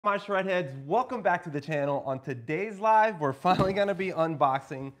My Shredheads, welcome back to the channel. On today's live, we're finally gonna be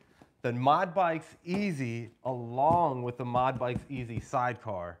unboxing the MOD Easy along with the MOD Easy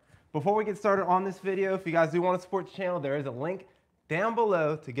Sidecar. Before we get started on this video, if you guys do want to support the channel, there is a link down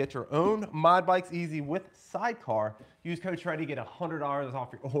below to get your own MOD Easy with Sidecar. Use code SHRED to get $100 off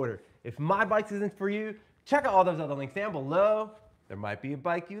your order. If MOD Bikes isn't for you, check out all those other links down below. There might be a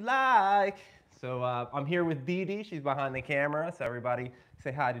bike you like. So I'm here with Dee Dee. She's behind the camera. So everybody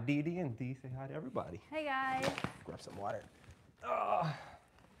say hi to Dee Dee, and Dee say hi to everybody. Hey guys. Grab some water.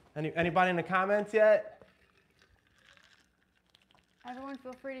 Anybody in the comments yet? Everyone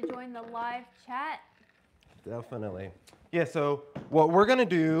feel free to join the live chat. Definitely. Yeah, so what we're gonna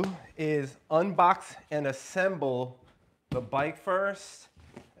do is unbox and assemble the bike first.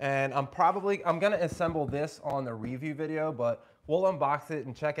 And I'm gonna assemble this on the review video, but we'll unbox it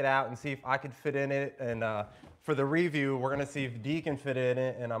and check it out and see if I could fit in it. And for the review, we're gonna see if Dee can fit in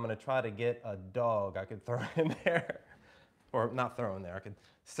it, and I'm gonna try to get a dog I could throw in there. Or not throw in there, I could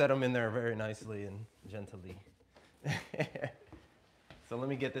set them in there very nicely and gently. So let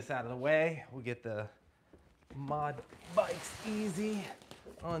me get this out of the way. We'll get the MOD Easy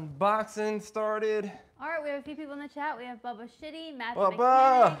unboxing started. All right, we have a few people in the chat. We have Bubba Shitty, Matt Bubba,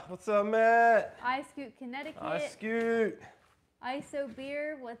 Mechanic, what's up, Matt? I Scoot Connecticut, I Scoot. ISO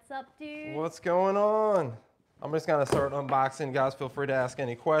Beer, what's up, dude? What's going on? I'm just gonna start unboxing. Guys, feel free to ask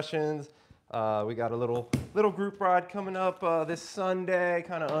any questions. We got a little group ride coming up this Sunday,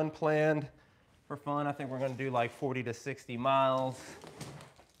 kind of unplanned for fun. I think we're gonna do like 40 to 60 miles.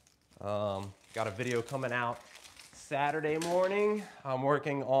 Got a video coming out Saturday morning. I'm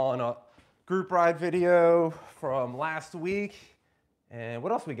working on a group ride video from last week. And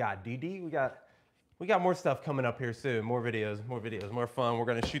what else we got, DD? We got more stuff coming up here soon. More videos, more fun. We're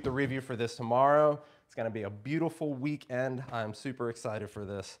gonna shoot the review for this tomorrow. It's gonna be a beautiful weekend. I'm super excited for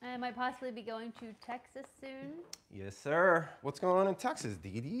this. And I might possibly be going to Texas soon. Yes, sir. What's going on in Texas,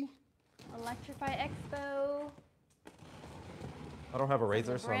 DD? Electrify Expo. I don't have a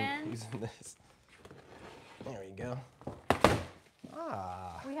razor, so I'm Brand. using this. There you go.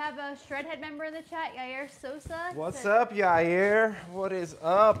 We have a Shredhead member in the chat, Yair Sosa. What's up, Yair? What is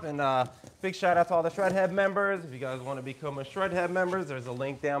up? And big shout out to all the Shredhead members. If you guys want to become a Shredhead members, there's a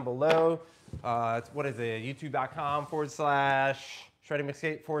link down below. What is it?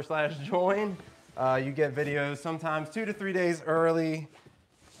 youtube.com/shreddingmixtape/join. You get videos sometimes 2 to 3 days early.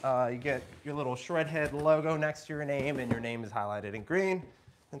 You get your little Shredhead logo next to your name, and your name is highlighted in green.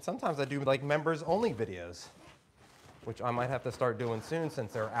 And sometimes I do like members only videos, which I might have to start doing soon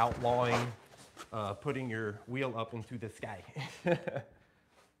since they're outlawing putting your wheel up into the sky.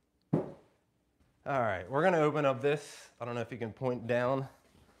 All right, we're gonna open up this. I don't know if you can point down.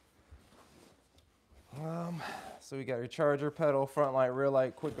 So we got your charger, pedal, front light, rear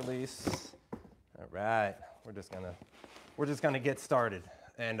light, quick release. All right, we're just gonna get started.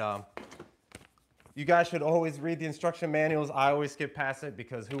 And you guys should always read the instruction manuals. I always skip past it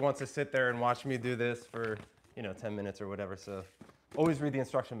because who wants to sit there and watch me do this for 10 minutes or whatever. So always read the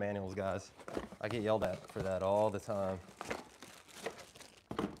instruction manuals, guys. I get yelled at for that all the time.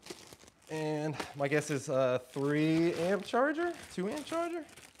 And my guess is a 3 amp charger, 2 amp charger.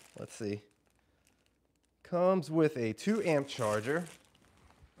 Let's see. Comes with a 2 amp charger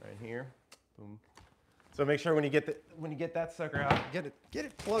right here. Boom. So make sure when you get that sucker out, get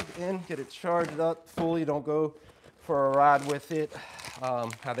it plugged in, get it charged up fully. Don't go for a ride with it.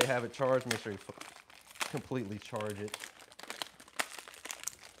 How they have it charged, make sure you completely charge it.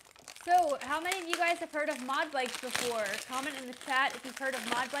 So, how many of you guys have heard of MOD Bikes before? Comment in the chat if you've heard of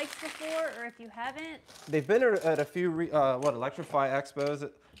MOD Bikes before, or if you haven't. They've been at a few Electrify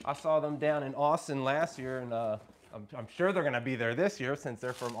Expos. I saw them down in Austin last year, and I'm sure they're gonna be there this year since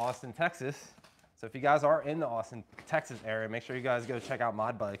they're from Austin, Texas. So if you guys are in the Austin, Texas area, make sure you guys go check out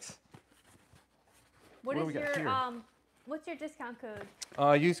MOD Bikes. What's your discount code?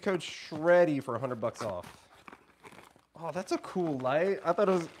 Use code SHREDDY for $100 off. Oh, that's a cool light. I thought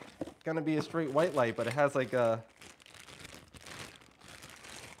it was gonna be a straight white light, but it has like a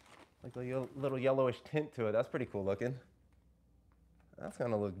little yellowish tint to it. That's pretty cool looking. That's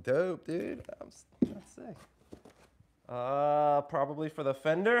gonna look dope, dude. That's sick. Probably for the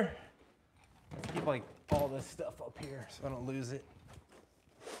fender. Let's keep like all this stuff up here so I don't lose it.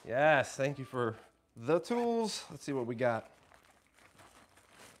 Yes, thank you for the tools. Let's see what we got.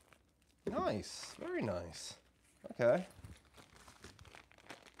 Nice, very nice. Okay.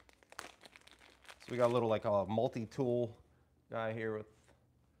 So we got a little like a multi-tool guy here with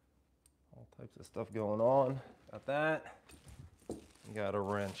all types of stuff going on. Got that. Got a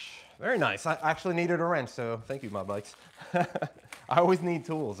wrench. Very nice. I actually needed a wrench, so thank you, MOD Bikes. I always need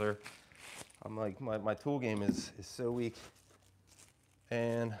tools, or I'm like, my tool game is so weak.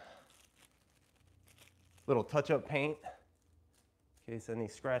 And little touch-up paint in case any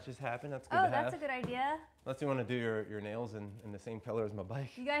scratches happen. That's good to have. Oh, that's a good idea. Unless you want to do your nails in the same color as my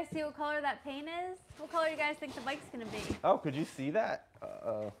bike. You guys see what color that paint is? What color do you guys think the bike's gonna be? Oh, could you see that?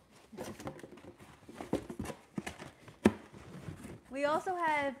 We also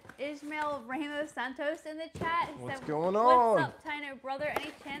have Ismael Ramos Santos in the chat. He What's said, going on? What's up, Tino brother?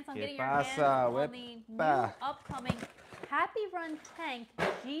 Any chance on getting your hands on the new upcoming Happy Run Tank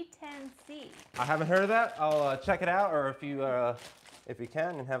G10C? I haven't heard of that. I'll check it out, or if you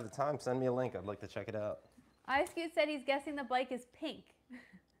can and have the time, send me a link. I'd like to check it out. iScoot said he's guessing the bike is pink.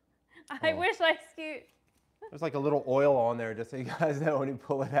 I wish iScoot. There's like a little oil on there, just so you guys know when you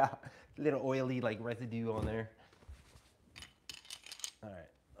pull it out. A little oily like residue on there. All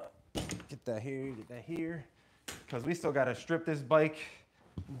right, get that here, because we still got to strip this bike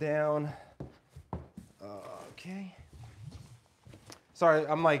down. Okay. Sorry,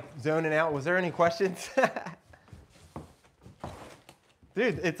 I'm like zoning out. Was there any questions?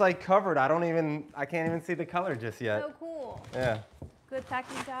 Dude, it's like covered. I can't even see the color just yet. So cool. Yeah. Good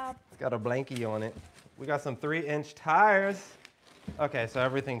packing job. It's got a blankie on it. We got some 3-inch tires. Okay, so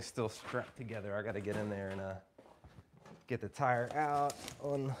everything's still strapped together. I got to get in there and get the tire out,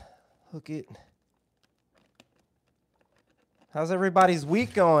 unhook it. How's everybody's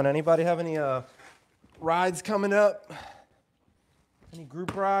week going? Anybody have any rides coming up? Any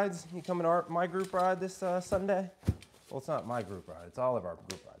group rides? You coming to my group ride this Sunday? Well, it's not my group ride. It's all of our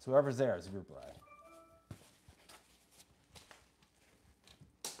group rides. Whoever's there is a group ride.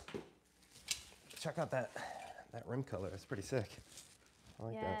 Check out that rim color. It's pretty sick. I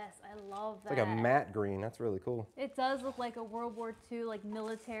like that. Yes, I love that. It's like a matte green. That's really cool. It does look like a World War II, like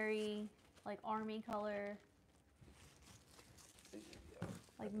military, like army color.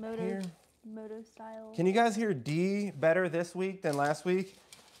 Like moto style. Can you guys hear D better this week than last week?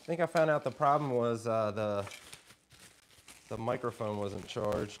 I think I found out the problem was the microphone wasn't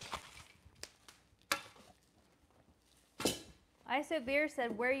charged. ISO Beer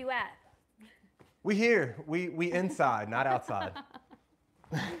said, "Where you at?" We here. We inside, not outside.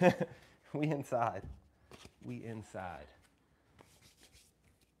 We inside. We inside.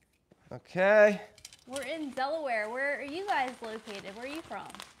 Okay. We're in Delaware. Where are you guys located? Where are you from?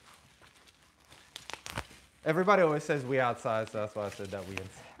 Everybody always says we outside, so that's why I said that we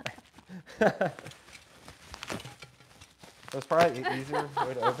inside. That's probably an easier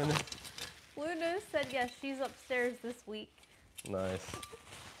way to open it. Blue Nose said yes, she's upstairs this week. Nice.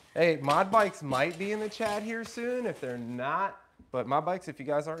 Hey, Mod Bikes might be in the chat here soon. If they're not, but Mod Bikes, if you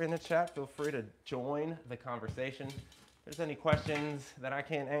guys are in the chat, feel free to join the conversation. If there's any questions that I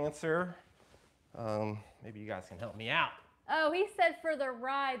can't answer, maybe you guys can help me out. Oh, he said for the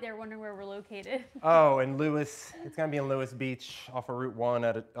ride, they're wondering where we're located. Oh, in Lewis. It's going to be in Lewis Beach off of Route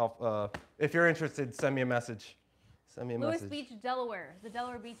 1. If you're interested, send me a message. Send me a message. Lewis Beach, Delaware. The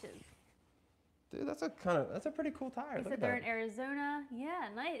Delaware beaches. Dude, that's a pretty cool tire. He said they're in Arizona. Yeah,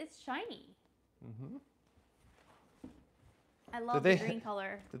 nice. It's shiny. Mm-hmm. I love the green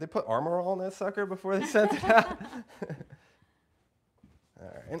color. Did they put armor on that sucker before they sent it out?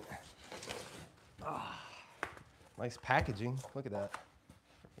 All right. Oh, nice packaging. Look at that.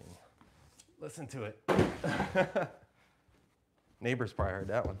 Listen to it. Neighbors probably heard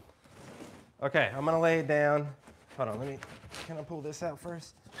that one. Okay, I'm gonna lay it down. Hold on, can I pull this out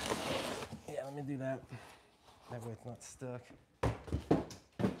first? Yeah, let me do that. That way it's not stuck.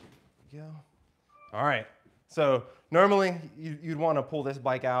 There we go. All right, so normally you'd want to pull this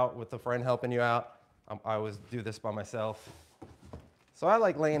bike out with a friend helping you out. I always do this by myself. So I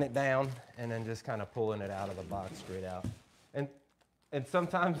like laying it down and then just kind of pulling it out of the box straight out. And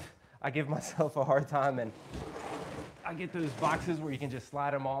sometimes I give myself a hard time and I get those boxes where you can just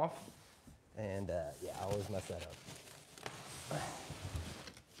slide them off. And yeah, I always mess that up.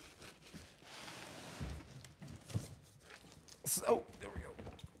 So, there we go.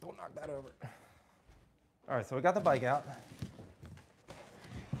 Don't knock that over. All right, so we got the bike out.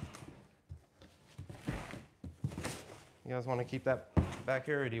 You guys want to keep that back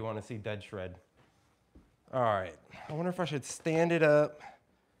here, or do you want to see dead shred? All right, I wonder if I should stand it up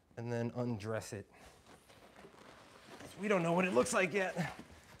and then undress it. We don't know what it looks like yet.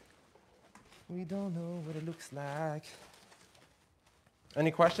 We don't know what it looks like.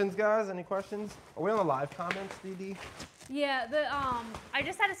 Any questions, guys? Any questions? Are we on the live comments, DD? Yeah, I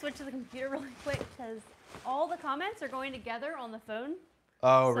just had to switch to the computer really quick because all the comments are going together on the phone.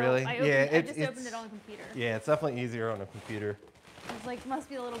 Oh, so really? I just opened it on the computer. Yeah, it's definitely easier on a computer. It's like, must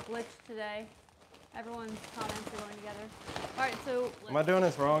be a little glitch today. Everyone's comments are going together. All right, so. Am I doing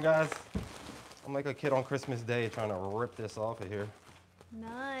this wrong, guys? I'm like a kid on Christmas Day trying to rip this off of here.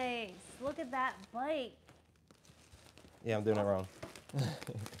 Nice. Look at that bike. Yeah, I'm doing it wrong.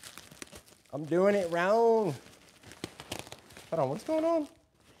 I'm doing it wrong. Hold on, what's going on?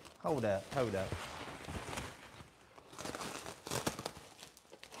 Hold that, hold that.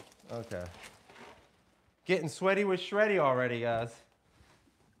 Okay. Getting sweaty with shreddy already, guys.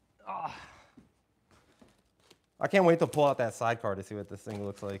 Oh. I can't wait to pull out that sidecar to see what this thing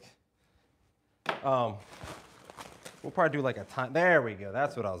looks like. We'll probably do like a time. There we go.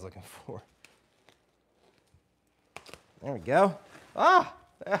 That's what I was looking for. There we go. Ah,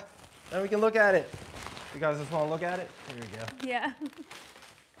 yeah. Now we can look at it. You guys just want to look at it? Here we go. Yeah.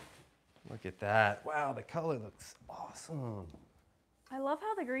 Look at that. Wow, the color looks awesome. I love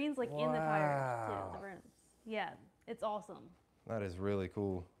how the green's like in the tires too, the rims. Yeah, it's awesome. That is really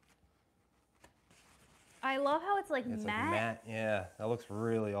cool. I love how it's like It's matte. like matte. Yeah, that looks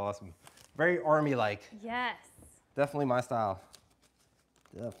really awesome. Very army-like. Yes. Definitely my style.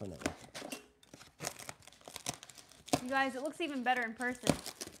 Definitely. You guys, it looks even better in person.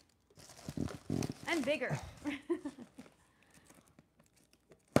 And bigger.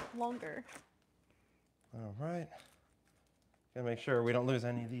 Longer. All right. Gotta make sure we don't lose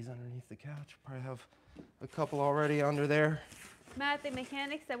any of these underneath the couch. Probably have a couple already under there. Matt, the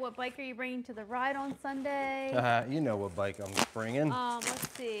mechanic said, what bike are you bringing to the ride on Sunday? You know what bike I'm bringing. Let's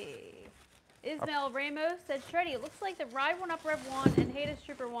see. Ismail Ramos said, Shreddy, it looks like the Ride 1 Up Rev 1 and Hades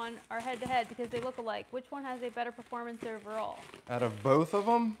Trooper 1 are head-to-head because they look alike. Which one has a better performance overall? Out of both of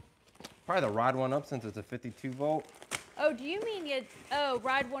them, probably the Ride 1 Up since it's a 52 volt. Oh, do you mean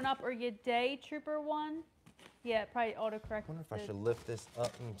Ride 1 Up or your Day Trooper 1? Yeah, probably autocorrect. I wonder if I should lift this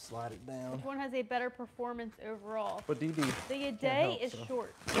up and slide it down. Which one has a better performance overall? But DD. The Day is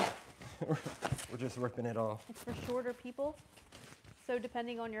short. We're just ripping it off. It's for shorter people. So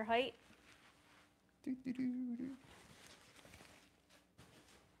depending on your height.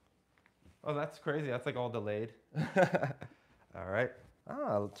 Oh, that's crazy. That's like all delayed. All right.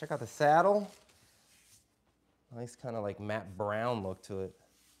 Ah, check out the saddle. Nice kind of like matte brown look to it.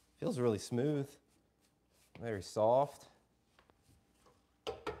 Feels really smooth. Very soft.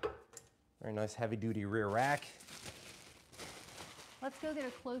 Very nice heavy duty rear rack. Let's go get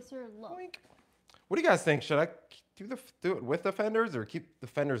a closer look. Boink. What do you guys think? Should I do it with the fenders or keep the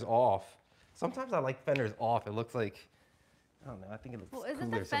fenders off? Sometimes I like fenders off. It looks like, I don't know, I think it looks Well, isn't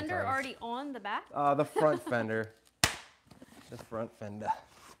cooler the fender sometimes. already on the back? The front fender. The front fender.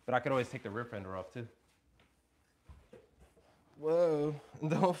 But I could always take the rear fender off too. Whoa,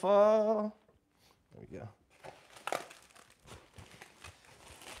 don't fall. There we go.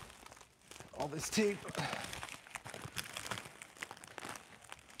 All this tape.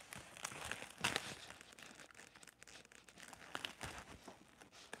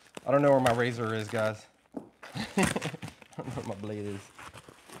 I don't know where my razor is, guys. I don't know where my blade is.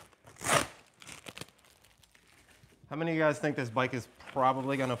 How many of you guys think this bike is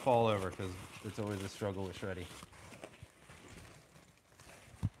probably gonna fall over? Because it's always a struggle with Shreddy.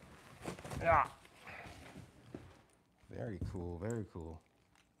 Yeah. Very cool, very cool.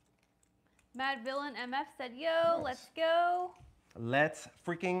 Mad Villain MF said, yo, let's go. Let's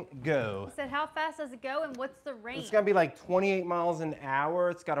freaking go. He said, how fast does it go and what's the range? It's gonna be like 28 miles an hour.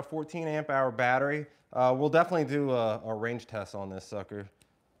 It's got a 14 amp hour battery. We'll definitely do a range test on this sucker.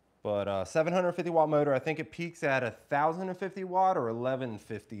 But 750 watt motor, I think it peaks at 1,050 watt or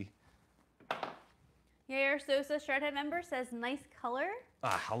 1,150. Yair Sosa, Shredhead member, says, nice color.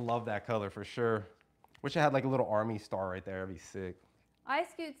 Ah, I love that color for sure. Wish I had like a little army star right there. That'd be sick.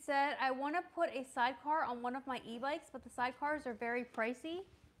 iScoot said, I want to put a sidecar on one of my e-bikes, but the sidecars are very pricey.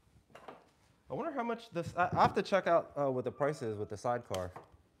 I wonder how much this, I have to check out what the price is with the sidecar.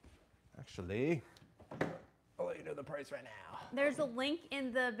 Actually, I'll let you know the price right now. There's a link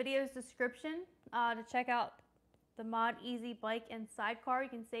in the video's description to check out the MOD Easy bike and sidecar. You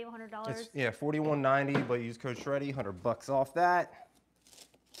can save $100. It's, yeah, $41.90, but use code Shreddy, $100 off that.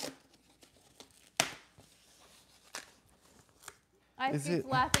 iScoot's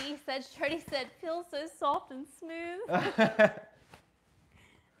laughing. He said, Shreddy said, feels so soft and smooth.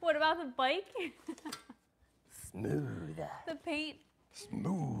 What about the bike? Smooth. The paint.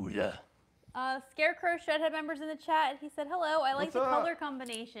 Smooth. Scarecrow Shredhead members in the chat. He said, hello, I like the color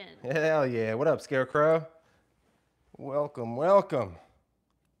combination. Hell yeah. What up, Scarecrow? Welcome, welcome.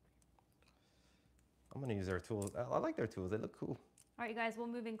 I'm going to use their tools. I like their tools. They look cool. All right, you guys, we'll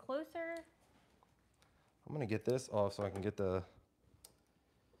move in closer. I'm going to get this off so I can get the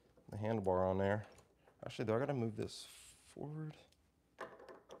handlebar on there. Actually, do I got to move this forward?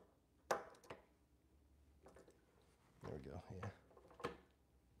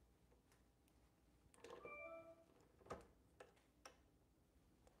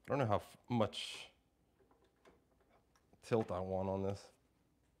 don't know how much tilt I want on this.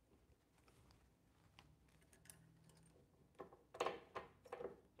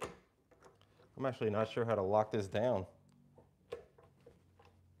 I'm actually not sure how to lock this down.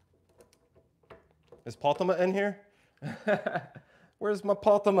 Is Paltima in here? Where's my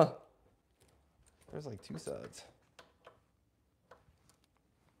Paltima? There's like two sides.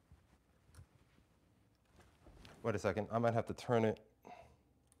 Wait a second, I might have to turn it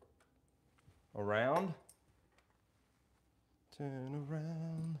around. Turn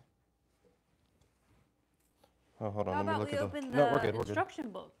around. Oh, hold on, How let me about look we at open the... No, we're the good, we're good. instruction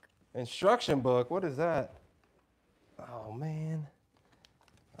book? Instruction book, what is that? Oh man.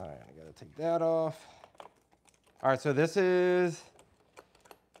 All right, I gotta take that off. All right, so this is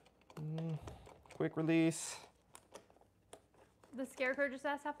quick release. The Scarecrow just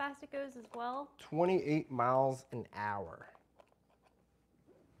asked how fast it goes as well. 28 miles an hour.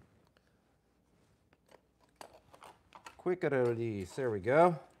 Quick release, there we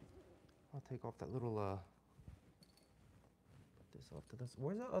go. I'll take off that little, put this off to this.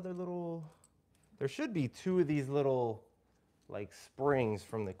 Where's that other little, there should be two of these little like springs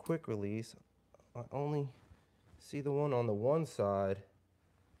from the quick release. I only see the one on the one side,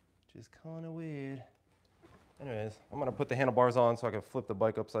 which is kind of weird. Anyways, I'm gonna put the handlebars on so I can flip the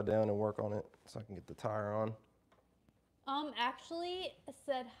bike upside down and work on it so I can get the tire on. Actually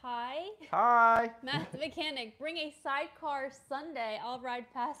said hi. Hi. Matt the mechanic, bring a sidecar Sunday. I'll ride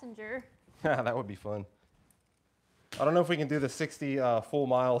passenger. That would be fun. I don't know if we can do the 60 full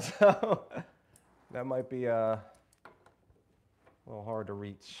miles. That might be a little hard to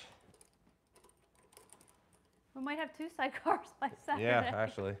reach. We might have two sidecars by Saturday. Yeah,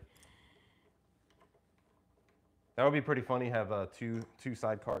 actually. That would be pretty funny to have two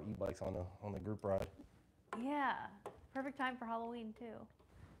sidecar e-bikes on the group ride. Yeah, perfect time for Halloween too.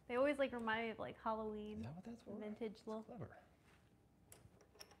 They always like remind me of like Halloween. Is that what that's for? Vintage look. Clever.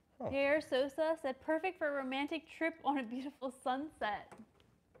 Huh. Pierre Sosa said perfect for a romantic trip on a beautiful sunset.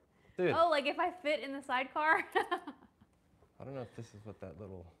 Dude. Oh, like if I fit in the sidecar? I don't know if this is what that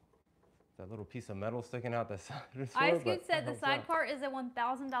little piece of metal sticking out the side is for. Ice Scoot said the sidecar is a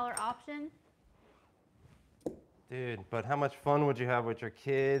 $1,000 option. Dude, but how much fun would you have with your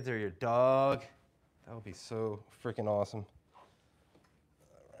kids or your dog? That would be so freaking awesome.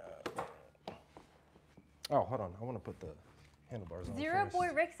 All right. Oh, hold on. I want to put the handlebars on Zero first. Boy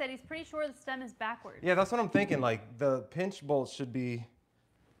Rick said he's pretty sure the stem is backwards. Yeah, that's what I'm thinking. Like the pinch bolts should be.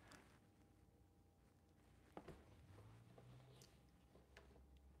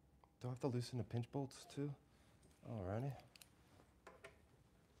 Do I have to loosen the pinch bolts too? Alrighty.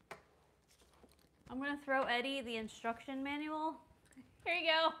 I'm gonna throw Eddie the instruction manual. Here you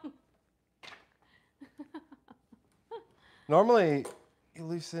go. Normally, you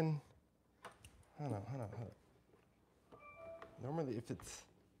loosen. Hold on. Normally, if it's.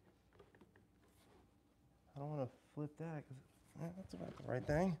 I don't want to flip that because that's about the right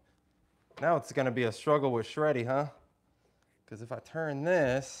thing. Now it's going to be a struggle with Shreddy, huh? Because if I turn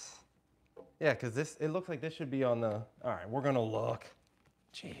this. Yeah, because it looks like this should be on the. All right, we're going to look.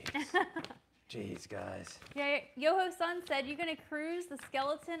 Jeez. Jeez, guys. Yeah, Yoho Sun said you're gonna cruise the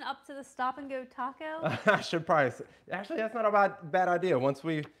skeleton up to the Stop and Go Taco. I should probably. Actually, that's not a bad idea. Once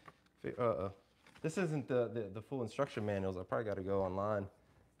we. This isn't the full instruction manuals. I probably got to go online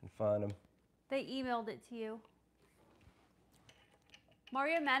and find them. They emailed it to you.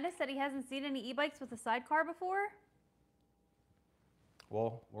 Mario Madness said he hasn't seen any e-bikes with a sidecar before.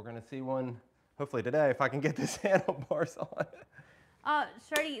 Well, we're gonna see one hopefully today if I can get this handlebars on.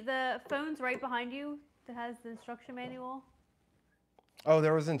 Shreddy, the phone's right behind you that has the instruction manual. Oh,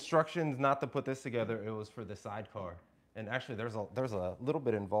 there was instructions not to put this together. It was for the sidecar. And actually, there's a little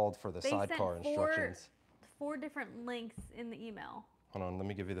bit involved for the sidecar instructions. 4 different links in the email. Hold on, let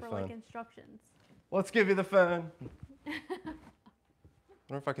me give you the for phone. like instructions. Let's give you the phone. I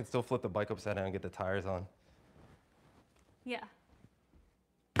wonder if I can still flip the bike upside down and get the tires on. Yeah.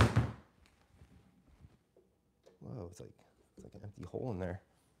 Whoa, it's like an empty hole in there.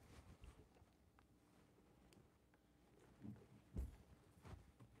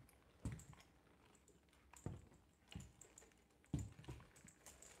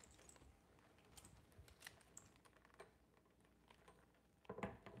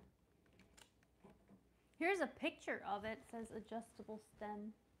 Here's a picture of it. It says adjustable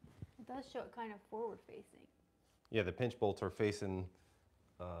stem. It does show it kind of forward facing. Yeah, the pinch bolts are facing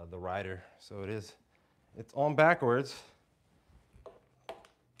the rider, so it's on backwards.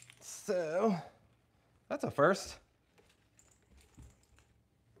 So, that's a first.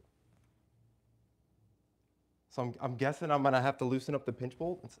 So I'm guessing I'm gonna have to loosen up the pinch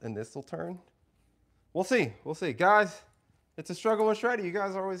bolt and this will turn. We'll see, Guys, it's a struggle with Shreddy. You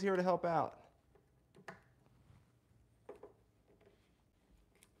guys are always here to help out.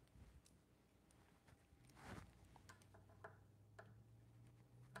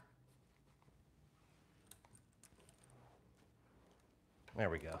 There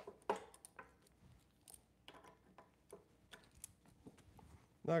we go.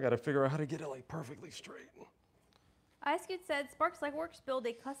 Now I gotta figure out how to get it like perfectly straight. iScoot said Sparks Like Works built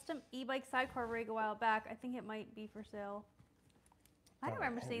a custom e-bike sidecar rig a while back. I think it might be for sale. I don't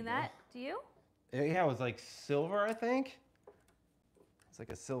remember seeing that. Do you? Yeah, it was like silver, I think. It's like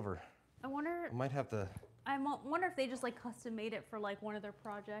a silver. I wonder. I might have to. I wonder if they just like custom made it for like one of their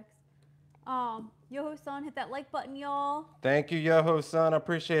projects. Yoho-san, hit that like button, y'all. Thank you, Yoho-san. I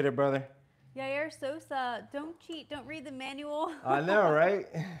appreciate it, brother. Yair Sosa, don't cheat, don't read the manual. I know, right?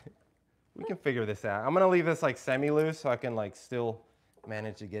 We can figure this out. I'm gonna leave this like semi-loose so I can like still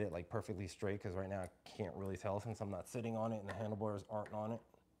manage to get it like perfectly straight, because right now I can't really tell since I'm not sitting on it and the handlebars aren't on it.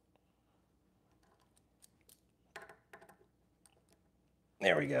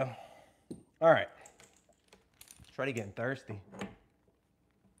 There we go. All right. Try to get thirsty. There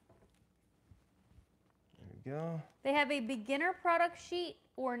we go. They have a beginner product sheet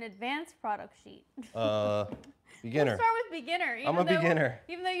or an advanced product sheet. Beginner. We'll start with beginner. I'm a beginner.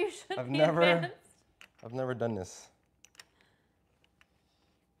 Even though you should I've be never advanced. done this.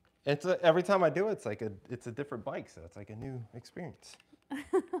 Every time I do it, it's a different bike, so it's like a new experience.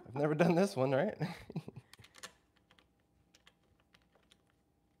 I've never done this one, right?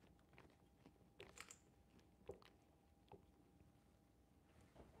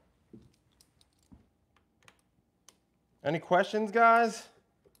 Any questions, guys?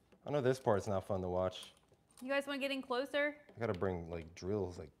 I know this part's not fun to watch. You guys want to get in closer? I gotta bring like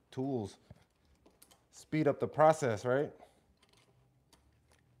drills, like tools. Speed up the process, right?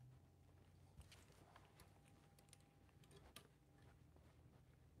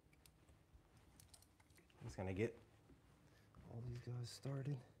 I'm just gonna get all these guys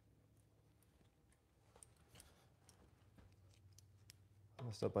started. I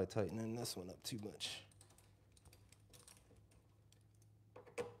messed up by tightening this one up too much.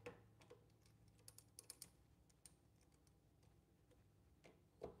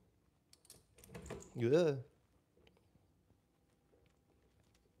 Yeah.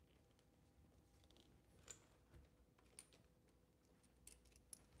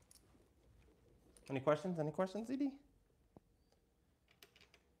 Any questions? Any questions, ZD?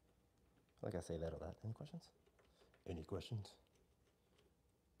 Like I say that a lot. Any questions? Any questions?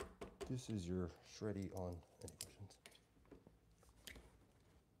 This is your Shreddy on any questions.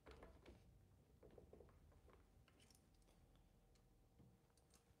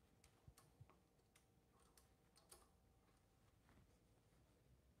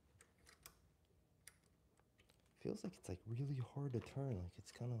 Feels like it's like really hard to turn. Like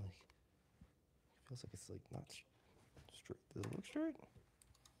it's kind of like, feels like it's like not straight. Does it look straight?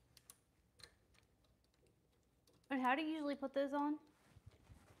 And how do you usually put those on?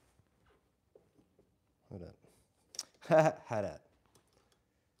 Hold up. How that?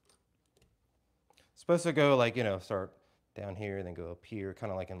 Supposed to go like, you know, start down here, then go up here,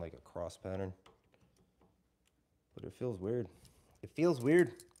 kind of like in like a cross pattern. But it feels weird. It feels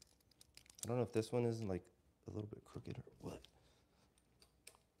weird. I don't know if this one is like a little bit crooked or what.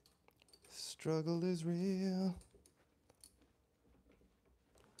 Struggle is real.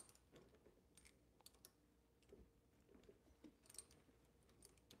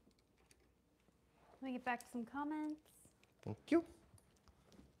 Let me get back to some comments. Thank you.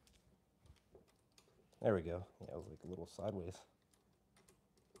 There we go. Yeah, it was like a little sideways.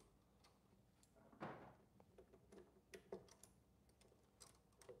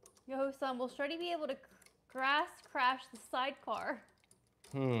 Yoho-san, will Shreddy be able to crash the sidecar?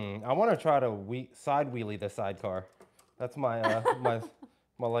 I want to try to side wheelie the sidecar. That's my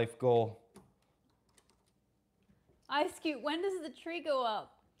my life goal. iScoot, when does the tree go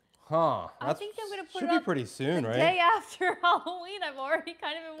up? Huh? I think I'm gonna put should it be up pretty soon, the right? day after Halloween. I've already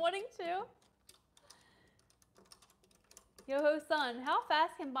kind of been wanting to. Yoho-san, how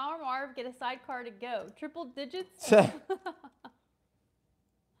fast can Bomber Marv get a sidecar to go? Triple digits?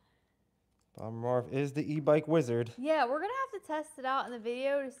 Bomber Marv is the e-bike wizard. Yeah, we're gonna have to test it out in the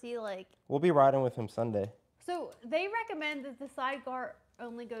video to see like. We'll be riding with him Sunday. So they recommend that the sidecar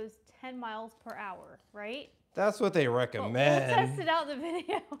only goes 10 miles per hour, right? That's what they recommend. We'll test it out in the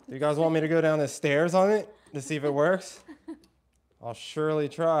video. Do you guys want me to go down the stairs on it to see if it works? I'll surely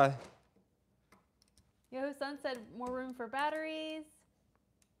try. Yoho-san said more room for batteries.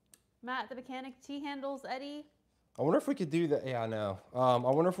 Matt the mechanic T-handles Eddie. I wonder if we could do that. Yeah, I know. I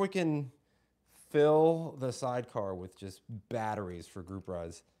wonder if we can fill the sidecar with just batteries for group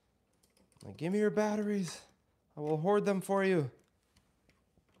rides. Like, give me your batteries. I will hoard them for you.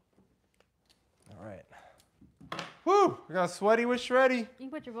 All right. Woo! I got sweaty with shreddy. You can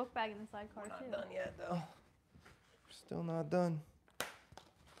put your book bag in the sidecar too. Not done yet, though. We're still not done.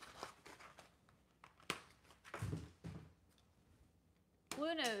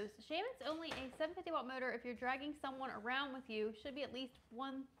 Blue Nose. Shame it's only a 750 watt motor. If you're dragging someone around with you, should be at least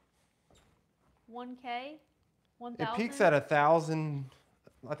 1K, 1,000. It peaks at 1,000,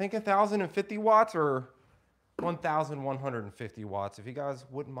 I think 1,050 watts or 1,150 watts. If you guys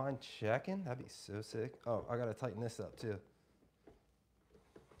wouldn't mind checking, that'd be so sick. Oh, I gotta tighten this up too.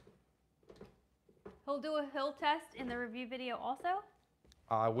 He'll do a hill test in the review video also.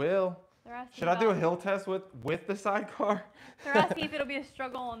 I will. Should I do a hill test with the sidecar? They're asking if it'll be a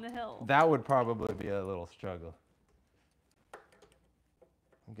struggle on the hill. That would probably be a little struggle.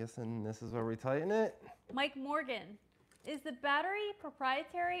 I'm guessing this is where we tighten it. Mike Morgan. Is the battery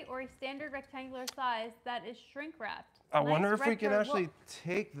proprietary or a standard rectangular size that is shrink wrapped? I wonder if we can actually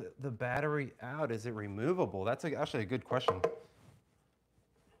take the battery out. Is it removable? That's actually a good question.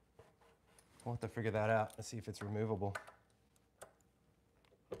 We'll have to figure that out and see if it's removable.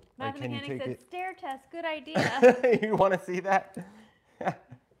 Math Like, Mechanic said, stair test, good idea. You want to see that? Do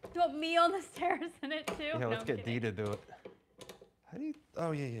you want me on the stairs in it too? Yeah, let's get Dee to do it. How do you,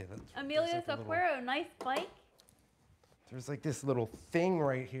 oh yeah. Emilio Soquero, nice bike. There's like this little thing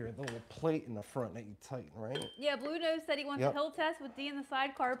right here, the little plate in the front that you tighten, right? Yeah, Blue Nose said he wants a hill test with Dee in the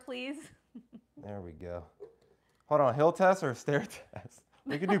sidecar, please. There we go. Hold on, hill test or stair test?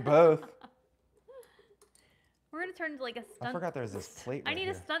 We can do both. We're gonna turn into like a stunt. I forgot there's this plate right I need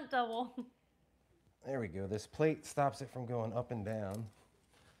here. a stunt double. There we go. This plate stops it from going up and down.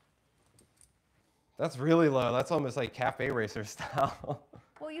 That's really low. That's almost like Café racer style.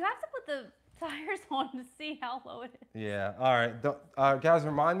 Well, you have to put the tires on to see how low it is. Yeah. All right. Guys,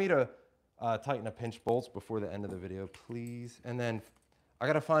 remind me to tighten the pinch bolts before the end of the video, please. And then I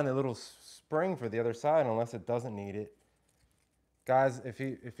got to find a little spring for the other side unless it doesn't need it. Guys, if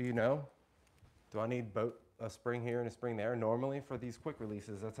you know, do I need a spring here and a spring there? Normally for these quick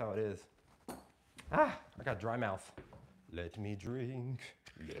releases, that's how it is. Ah, I got dry mouth. Let me drink.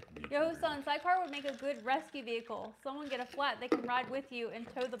 Yo, son, sidecar would make a good rescue vehicle. Someone get a flat, they can ride with you and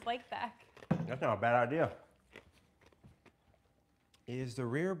tow the bike back. That's not a bad idea. Is the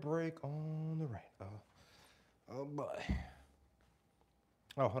rear brake on the right? Oh boy.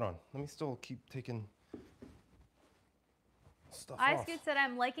 Oh, hold on. Let me still keep taking stuff off. iScoot said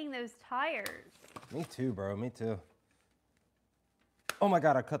I'm liking those tires. Me too, bro. Me too. Oh my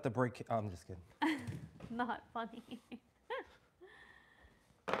God, I cut the brake. Oh, I'm just kidding. Not funny.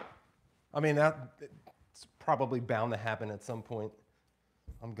 I mean, it's probably bound to happen at some point.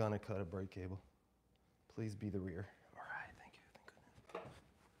 I'm gonna cut a brake cable. Please be the rear. All right, thank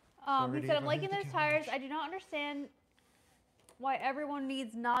you. He said, I'm liking those tires. I do not understand why everyone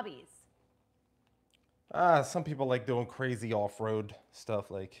needs knobbies. Some people like doing crazy off-road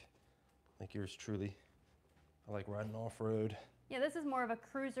stuff like yours truly. I like riding off-road. Yeah, this is more of a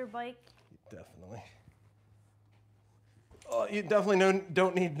cruiser bike. Definitely. Oh, you definitely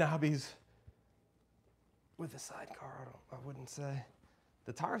don't need knobbies with a sidecar, I wouldn't say.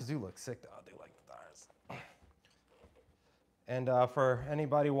 The tires do look sick though, I do like the tires. And for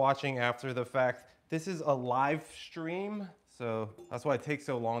anybody watching after the fact, this is a live stream, so that's why it takes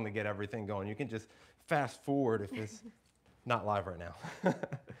so long to get everything going. You can just fast forward if it's not live right now.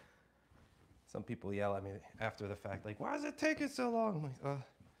 Some people yell at me after the fact, like, why is it taking so long? I'm like,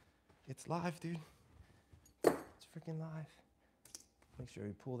 it's live, dude. It's freaking live. Make sure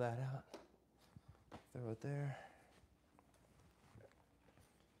you pull that out. Throw it there.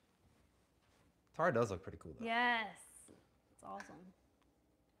 Tire does look pretty cool though. Yes, it's awesome.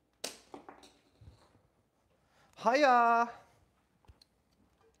 Hiya!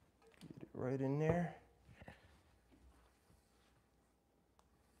 Get it right in there.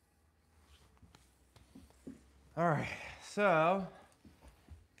 All right, so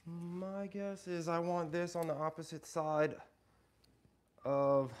my guess is I want this on the opposite side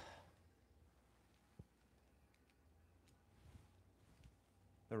of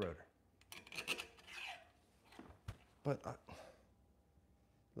the rotor. But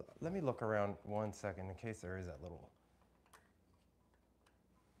let me look around 1 second in case there is that little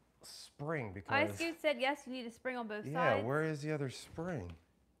spring because... iScoot said, yes, you need a spring on both sides. Yeah, where is the other spring?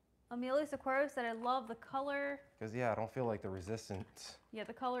 Emilio Socorro said, I love the color. Because, yeah, I don't feel like the resistance. Yeah,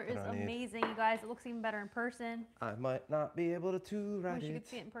 the color is amazing, you guys. It looks even better in person. I might not be able to ride Wish it. you could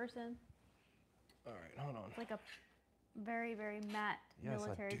see it in person. All right, hold on. It's like a very, very matte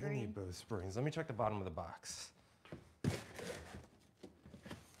military I do green. need both springs. Let me check the bottom of the box.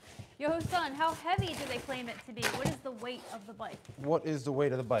 Yo, son, how heavy do they claim it to be? What is the weight of the bike? What is the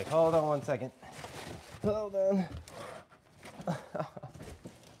weight of the bike? Hold on 1 second. Hold on.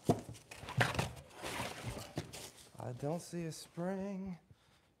 I don't see a spring.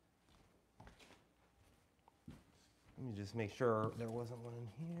 Let me just make sure there wasn't one in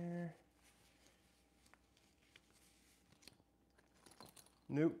here.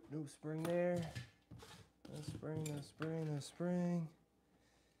 Nope, no spring there. No spring, no spring, no spring.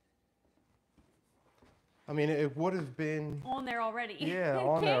 I mean, it would have been on there already. Yeah,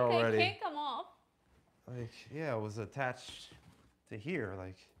 on there already. It can't come off. Like, yeah, it was attached to here.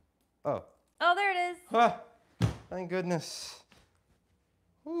 Like, oh. Oh, there it is. Huh. Thank goodness.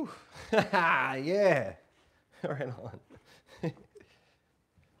 Whew. Yeah. Right on.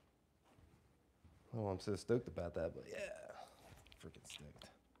 Oh, I'm so stoked about that, but yeah, freaking stoked.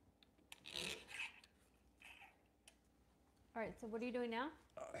 All right, so what are you doing now?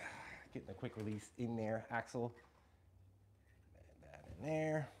 Getting a quick release in there, axle. Add that in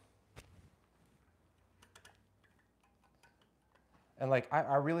there. And like,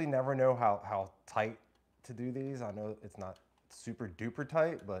 I really never know how tight to do these. I know it's not super duper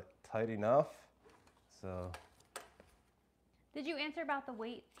tight, but tight enough. So. Did you answer about the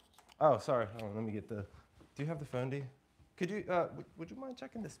weight? Oh, sorry. Hold on, let me get the. Do you have the phone, D? Could you? Would you mind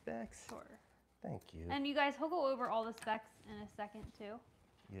checking the specs? Sure. Thank you. And you guys, he'll go over all the specs in a second too.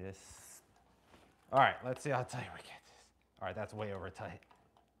 Yes. All right. Let's see how tight we get this. All right, that's way over tight,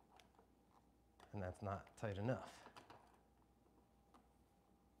 and that's not tight enough.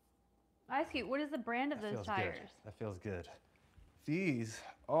 Ice Cube, what is the brand of those tires? Good. That feels good. These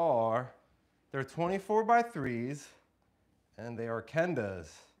are, they're 24x3s, and they are Kendas.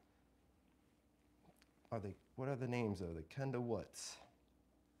 Are they? What are the names of the Kenda what's?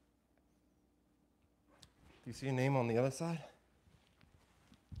 Do you see a name on the other side?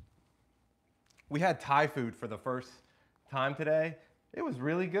 We had Thai food for the first time today. It was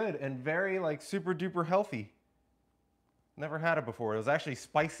really good and very like super duper healthy. Never had it before. It was actually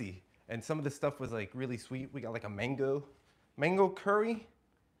spicy. And some of the stuff was like really sweet. We got like a mango curry.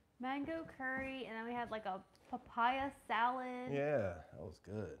 Mango curry, and then we had like a papaya salad. Yeah, that was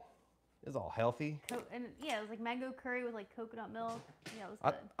good. It was all healthy. And yeah, it was like mango curry with like coconut milk. Yeah, it was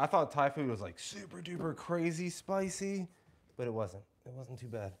good. I thought Thai food was like super duper crazy spicy, but it wasn't. It wasn't too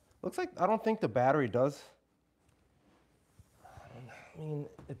bad. Looks like, I don't think the battery does. I mean,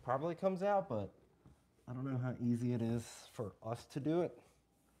 it probably comes out, but I don't know how easy it is for us to do it.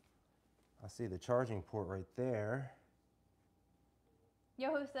 I see the charging port right there.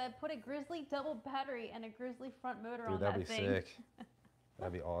 Yoho said, put a Grizzly double battery and a Grizzly front motor on that thing. That'd be sick.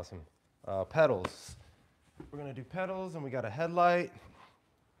 That'd be awesome. Pedals. We're gonna do pedals, and we got a headlight.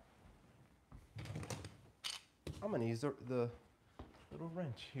 I'm gonna use the little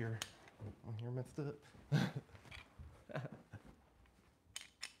wrench here. I'm here messed up.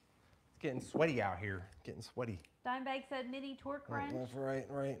 It's getting sweaty out here. Getting sweaty. Dimebag said mini torque wrench. Left,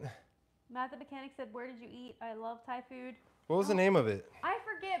 right. Matt the mechanic said, where did you eat? I love Thai food. What was the name of it? I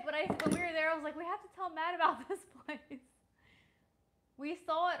forget, but when we were there, I was like, we have to tell Matt about this place. We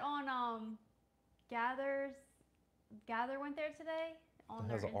saw it on Gather went there today. On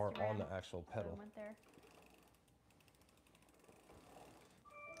It has their an R Instagram. on the actual pedal. So went there.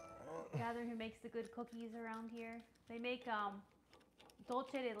 Gather, who makes the good cookies around here. They make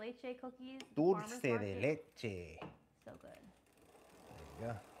dulce de leche cookies. Dulce de Farmers Market. leche. So good. There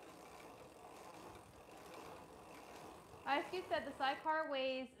you go. Ice Cube said the sidecar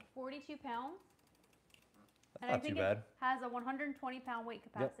weighs 42 pounds. That's And not I think too bad. it has a 120-pound weight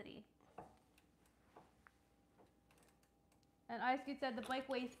capacity. Yep. And Ice Cube said the bike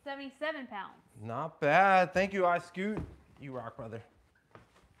weighs 77 pounds. Not bad. Thank you, Ice Scoot. You rock, brother.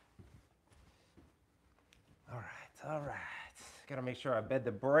 All right. Gotta make sure I bed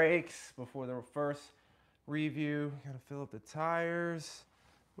the brakes before the first review. Gotta fill up the tires.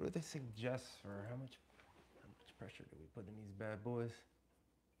 What do they suggest for how much pressure do we put in these bad boys?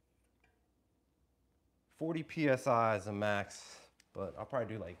 40 PSI is a max, but I'll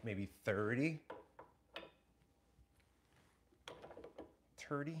probably do like maybe 30.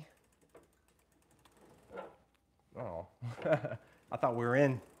 30? Oh, I thought we were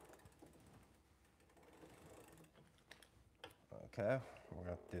in. Okay, we're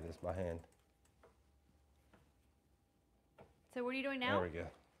gonna do this by hand. So what are you doing now? There we go.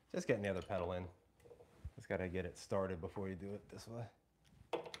 Just getting the other pedal in. Just gotta get it started before you do it this way.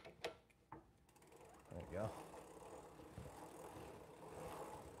 There we go.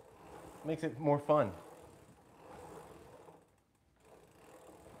 Makes it more fun.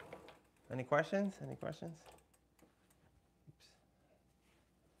 Any questions? Any questions?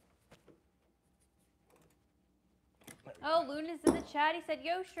 Oh, Loon is in the chat. He said,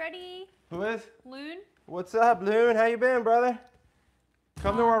 "Yo, Shreddy." Who is? Loon. What's up, Loon? How you been, brother?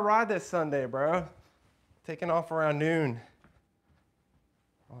 Come to our ride this Sunday, bro. Taking off around noon.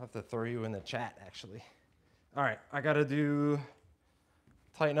 I'll have to throw you in the chat, actually. All right, I gotta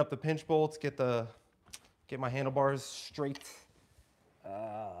tighten up the pinch bolts, get my handlebars straight.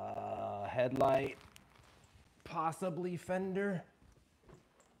 Headlight, possibly fender.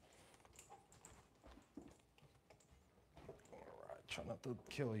 All right, try not to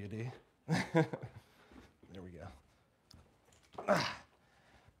kill you, D. There we go.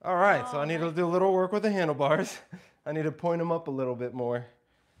 All right, so I need to do a little work with the handlebars. I need to point them up a little bit more.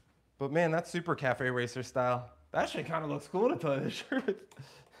 But man, that's super cafe racer style. That shit kind of looks cool, to tell you the truth.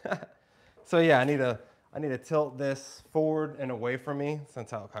 So yeah, I need to tilt this forward and away from me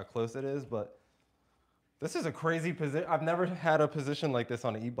since how close it is. But this is a crazy position. I've never had a position like this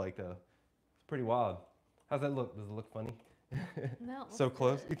on an e-bike though. It's pretty wild. How's that look? Does it look funny? No. So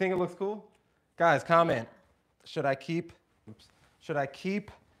close. You think it looks cool? Guys, comment. Should I keep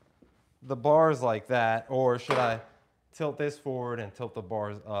the bars like that, or should I tilt this forward and tilt the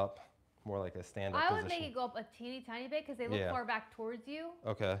bars up, more like a stand-up position? I would make it go up a teeny tiny bit because they look far back towards you.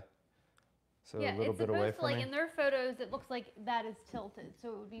 Okay. So yeah, a little bit away from me. In their photos, it looks like that is tilted,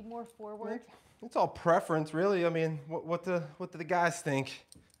 so it would be more forward. It's all preference, really. I mean, what do the guys think?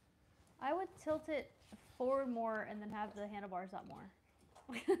 I would tilt it forward more and then have the handlebars up more.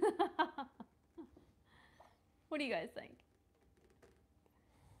 What do you guys think?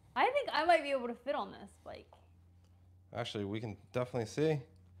 I think I might be able to fit on this bike. Actually, we can definitely see.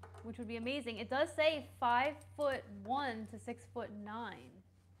 Which would be amazing. It does say 5'1" to 6'9". Okay.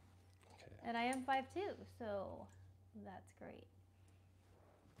 And I am 5'2", so that's great.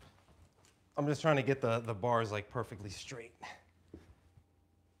 I'm just trying to get the bars like perfectly straight.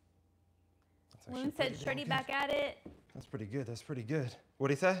 Loon said, "Shreddy back at it." That's pretty good. That's pretty good.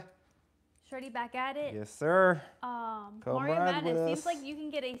 What'd he say? Shreddy back at it. Yes, sir. Mario Madness, seems like you can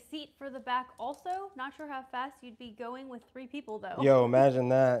get a seat for the back also. Not sure how fast you'd be going with 3 people though. Yo, imagine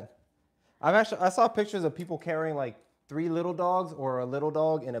that. I saw pictures of people carrying like 3 little dogs or a little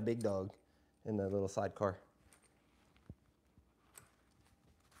dog and a big dog in the little sidecar.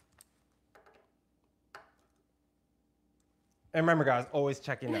 And remember, guys, always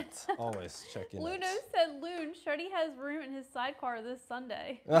check your nuts. Always check your nuts. Luno said, "Loon, Shreddy has room in his sidecar this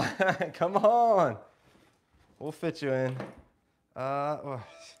Sunday." Come on. We'll fit you in. Let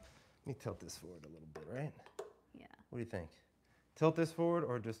me tilt this forward a little bit, right? Yeah. What do you think? Tilt this forward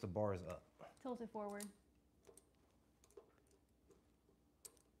or just the bars up? Tilt it forward.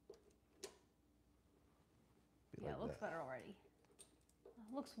 Yeah, it looks better already.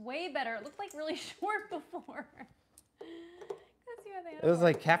 It looks way better. It looked like really short before. It was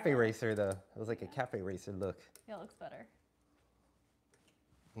like Cafe Racer though. It was like a Cafe Racer look. Yeah, it looks better.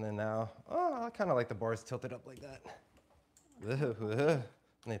 And then now, I kind of like the bars tilted up like that. And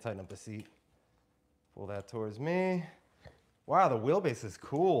they tighten up the seat. Pull that towards me. Wow, the wheelbase is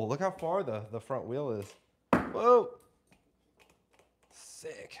cool. Look how far the front wheel is. Whoa.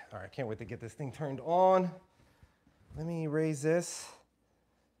 Sick. All right, can't wait to get this thing turned on. Let me raise this.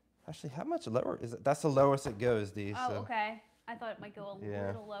 Actually, how much lower is it? That's the lowest it goes, D. Oh, so. okay. I thought it might go a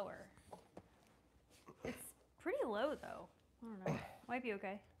little lower. It's pretty low, though. I don't know. Might be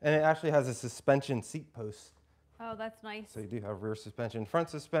okay. And it actually has a suspension seat post. Oh, that's nice. So you do have rear suspension, front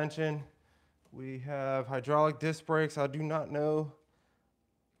suspension. We have hydraulic disc brakes. I do not know.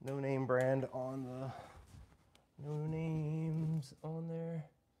 No name brand on no names on there.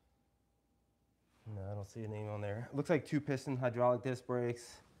 No, I don't see a name on there. It looks like 2-piston hydraulic disc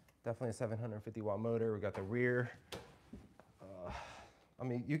brakes. Definitely a 750 watt motor. We got the rear. I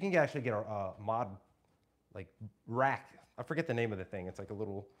mean, you can actually get a mod like rack. I forget the name of the thing. It's like a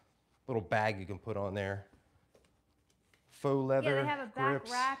little bag you can put on there. Faux leather. Yeah, they have a back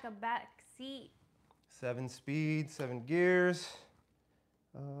grips. rack, a back seat. 7 speed, 7 gears.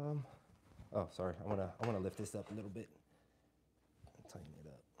 Oh, sorry. I wanna lift this up a little bit. Tighten it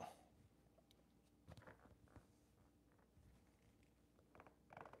up.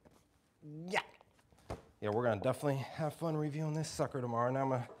 Yeah. Yeah, we're gonna definitely have fun reviewing this sucker tomorrow. Now I'm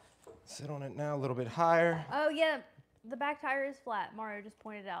gonna sit on it now a little bit higher. Oh yeah, the back tire is flat. Mario just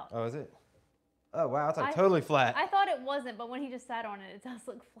pointed out. Oh, is it? Oh wow, it's like totally flat. I thought it wasn't, but when he just sat on it, it does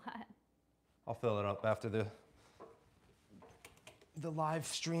look flat. I'll fill it up after the live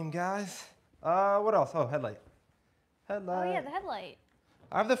stream, guys. What else? Oh, headlight. Headlight. Oh yeah, the headlight.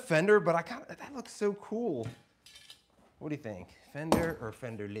 I have the fender, but that looks so cool. What do you think? Fender or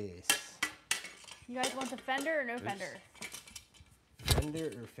fenderless? You guys want the fender or no fender? Fender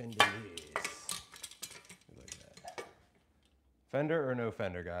or fenderless? Look at that. Fender or no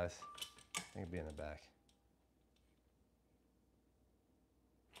fender, guys? I think it'd be in the back.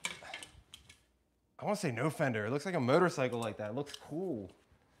 I want to say no fender. It looks like a motorcycle like that. It looks cool.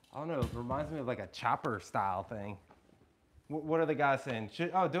 I don't know. It reminds me of like a chopper style thing. What are the guys saying?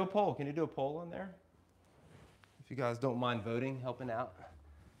 Oh, do a poll. Can you do a poll on there? If you guys don't mind voting, helping out.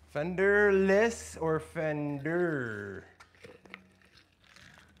 Fenderless or fender?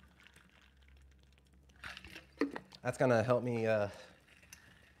 That's gonna help me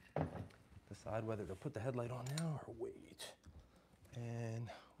decide whether to put the headlight on now or wait. And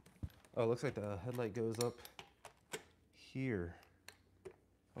oh, it looks like the headlight goes up here.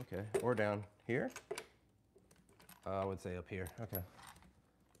 Okay, or down here? I would say up here, okay.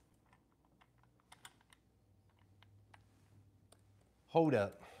 Hold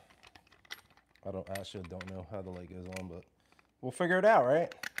up. I actually don't know how the light goes on, but we'll figure it out,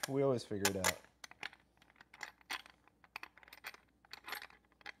 right? We always figure it out.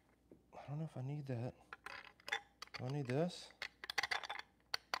 I don't know if I need that. Do I need this?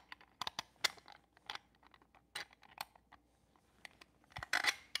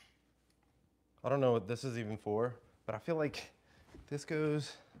 I don't know what this is even for, but I feel like this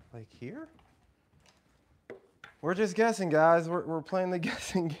goes like here. We're just guessing, guys. We're playing the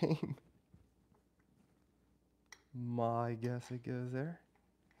guessing game. My guess it goes there.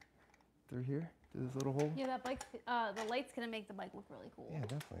 Through here, through this little hole. Yeah, that bike's, the light's gonna make the bike look really cool. Yeah,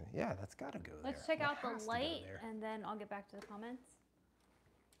 definitely. Yeah, that's gotta go there. Let's check out the light and then I'll get back to the comments.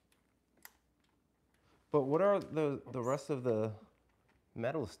 But what are the rest of the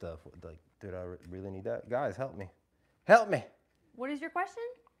metal stuff? Like, did I really need that? Guys, help me. Help me. What is your question?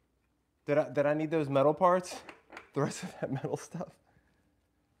 Did I need those metal parts? The rest of that metal stuff?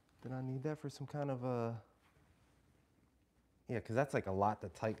 Did I need that for some kind of yeah, because that's like a lot to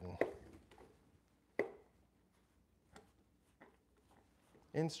tighten.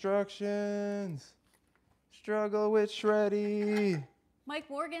 Instructions. Struggle with Shreddy. Mike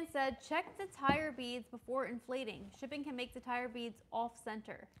Morgan said, check the tire beads before inflating. Shipping can make the tire beads off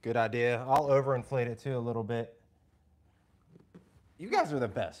center. Good idea. I'll overinflate it too a little bit. You guys are the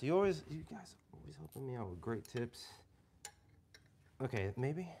best. You guys always helping me out with great tips. Okay,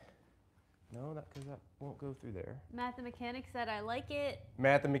 maybe. No, because that won't go through there. Matt the Mechanic said, I like it.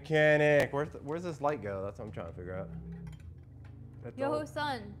 Matt the Mechanic. Where's this light go? That's what I'm trying to figure out. Yoho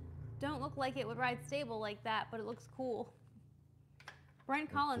Son, don't look like it would ride stable like that, but it looks cool. Brent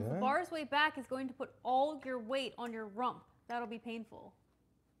Collins, the bar's way back is going to put all your weight on your rump. That'll be painful.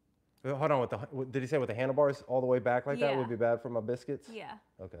 Hold on, did he say with the handlebars all the way back like that would be bad for my biscuits? Yeah.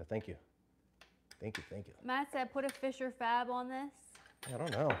 Okay, thank you. Thank you, thank you. Matt said, put a Fisher Fab on this. I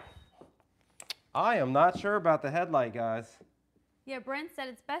don't know. I am not sure about the headlight, guys. Yeah, Brent said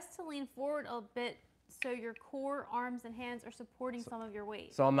it's best to lean forward a bit so your core, arms, and hands are supporting some of your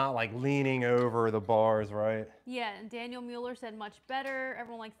weight. So I'm not like leaning over the bars, right? Yeah, and Daniel Mueller said much better.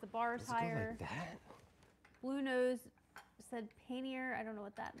 Everyone likes the bars higher. Go like that? Blue Nose said paintier. I don't know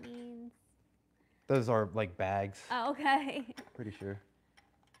what that means. Those are like bags. Oh, okay. Pretty sure.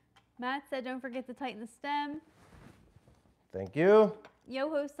 Matt said don't forget to tighten the stem. Thank you.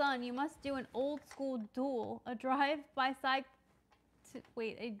 Yoho Son, you must do an old school duel. A drive-by bike to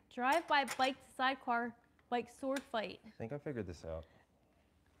sidecar bike sword fight. I think I figured this out.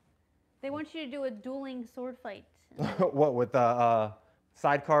 They want you to do a dueling sword fight. What, with the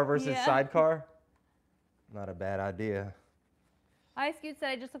sidecar versus sidecar? Not a bad idea. Ice Cube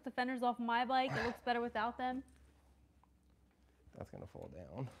said I just took the fenders off my bike. It looks better without them. That's gonna fall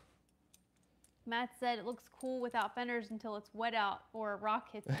down. Matt said it looks cool without fenders until it's wet out or a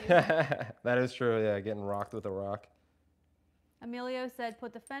rock hits you. That is true, yeah, getting rocked with a rock. Emilio said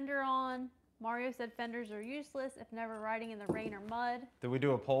put the fender on. Mario said fenders are useless if never riding in the rain or mud. Did we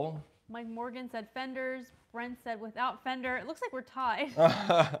do a poll? Mike Morgan said fenders. Brent said without fender. It looks like we're tied.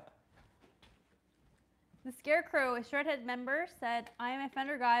 The Scarecrow, a Shredhead member, said, I am a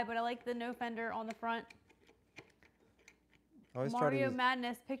fender guy, but I like the no fender on the front. Mario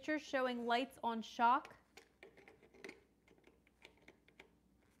Madness, pictures showing lights on shock.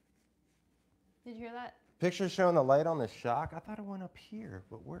 Did you hear that? Pictures showing the light on the shock? I thought it went up here,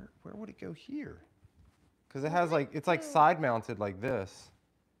 but where would it go here? Because it has like, it's like side mounted like this.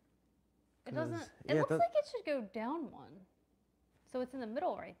 It doesn't, it looks like it should go down one. So it's in the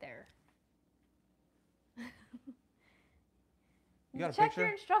middle right there. You got a Check picture?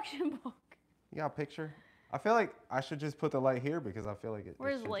 your instruction book. You got a picture? I feel like I should just put the light here because I feel like it.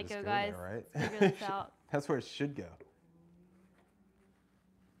 Where's the light go, guys? There, right? Let's figure this out. That's where it should go.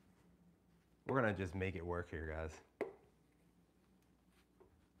 We're gonna just make it work here, guys.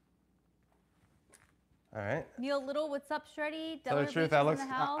 All right. Neil Little, what's up, Shreddy? Tell the truth, that looks.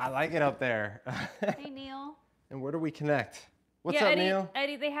 I like it up there. Hey, Neil. And where do we connect? What's up, Eddie, Neil?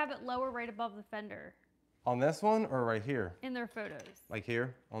 Eddie, they have it lower right above the fender. On this one or right here? In their photos. Like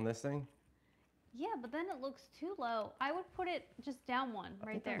here on this thing? Yeah, but then it looks too low. I would put it just down one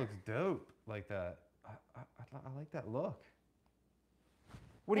right there. That looks dope like that. I like that look.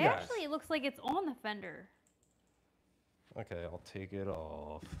 What do you guys? Actually, it looks like it's on the fender. Okay, I'll take it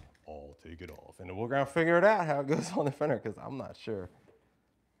off. I'll take it off. And then we're going to figure it out how it goes on the fender because I'm not sure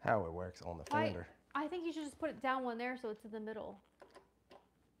how it works on the fender. I think you should just put it down one there so it's in the middle.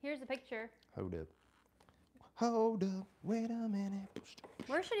 Here's a picture. Hold up. Hold up. Wait a minute.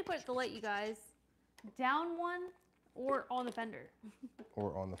 Where should he put the light, you guys? Down one or on the fender?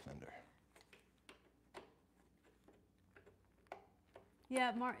 Or on the fender.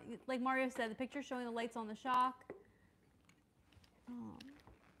 Yeah, like Mario said, the picture showing the lights on the shock.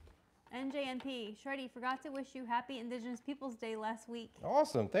 NJNP, Shreddy, forgot to wish you happy Indigenous Peoples Day last week.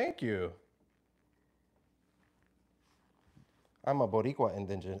 Awesome, thank you. I'm a Boricua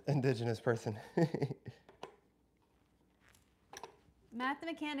indigenous person. Matt the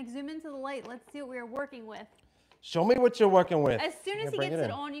Mechanic, zoom into the light. Let's see what we are working with. Show me what you're working with. As soon as he gets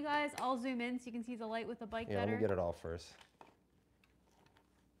it on, you guys, I'll zoom in so you can see the light with the bike better. Yeah, let me get it all first.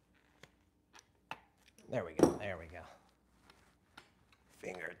 There we go, there we go.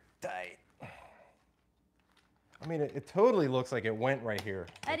 Finger tight. I mean, it totally looks like it went right here.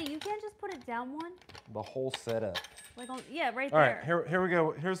 Eddie, you can't just put it down one? The whole setup. Like on, yeah, right all there. All right, here we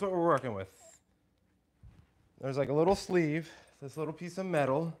go. Here's what we're working with. There's like a little sleeve, this little piece of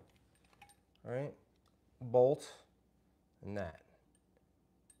metal, right? Bolt, and that,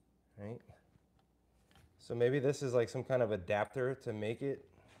 right? So maybe this is like some kind of adapter to make it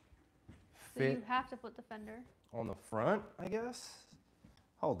fit. So you have to put the fender on the front, I guess.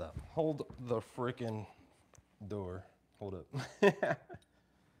 Hold up. Hold the freaking door. Hold up.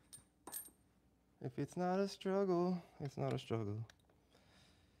 If it's not a struggle, it's not a struggle.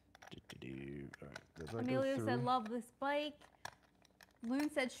 All right, Emilio said, love this bike. Loon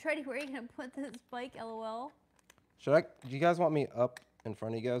said, Shreddy, where are you going to put this bike, LOL? Do you guys want me up in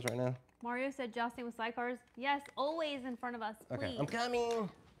front of you guys right now? Mario said, jousting with sidecars. Yes, always in front of us, please. Okay, I'm coming.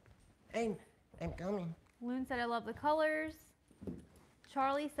 I'm coming. Loon said, I love the colors.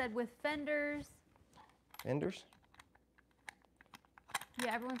 Charlie said, with fenders. Fenders?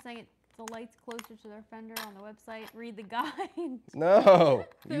 Yeah, everyone's saying the light's closer to their fender on the website. Read the guide. No.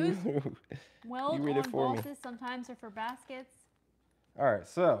 Weld you read on it for bosses me. sometimes are for baskets. All right,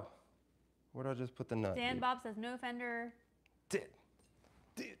 so where do I just put the nut? Dan Bob says no fender. Did.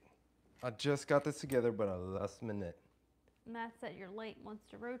 I just got this together, but I lost my net. Matt said your light wants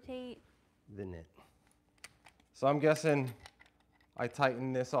to rotate. The net. So I'm guessing I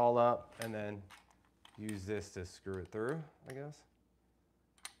tighten this all up and then use this to screw it through, I guess.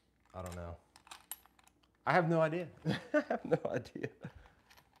 I don't know. I have no idea. I have no idea.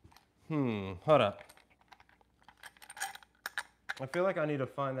 Hold up. I feel like I need to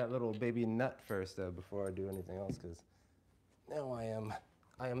find that little baby nut first though before I do anything else because now I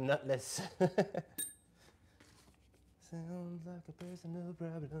am nutless. Sounds like a personal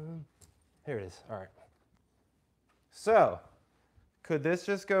problem. Here it is, all right. So, could this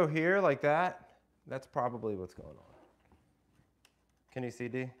just go here like that? That's probably what's going on. Can you see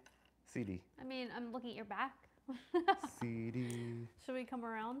D? CD. I mean, I'm looking at your back. CD. Should we come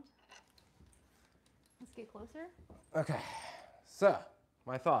around? Let's get closer. Okay, so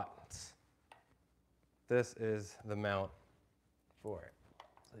my thoughts. This is the mount for it.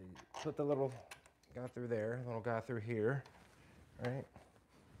 So you put the little guy through there, little guy through here, right?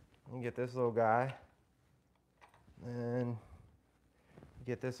 You get this little guy, and you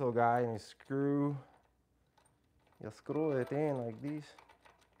get this little guy, and you screw it in like this.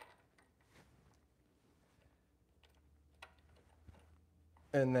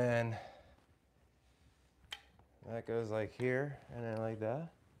 And then that goes like here, and then like that.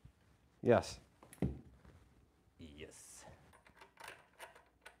 Yes. Yes.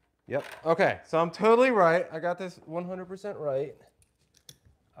 Yep, okay, so I'm totally right. I got this 100% right.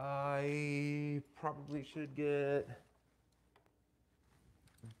 I probably should get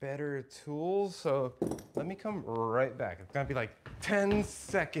better tools, so let me come right back. It's gonna be like 10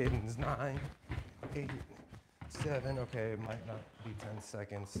 seconds, 9, 8, 7, okay, it might not be 10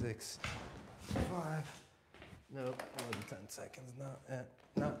 seconds, 6, 5, nope, more than 10 seconds,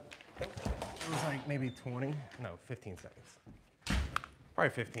 not. It was like maybe 20, no, 15 seconds. Probably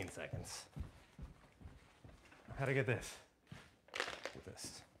 15 seconds. How to get this? Get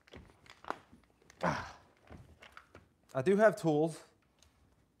this. I do have tools,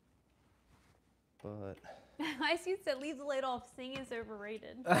 but. I see that leave the light off. Seeing is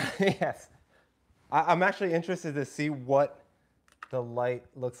overrated. Yes. I'm actually interested to see what the light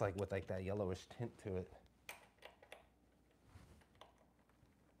looks like with like that yellowish tint to it.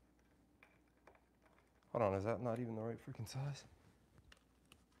 Hold on, is that not even the right freaking size?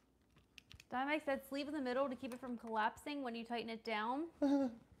 Dynamic said sleeve in the middle to keep it from collapsing when you tighten it down. I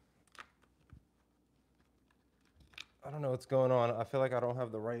don't know what's going on. I feel like I don't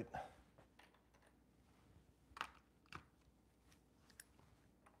have the right.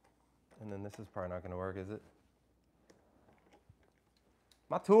 And then this is probably not going to work, is it?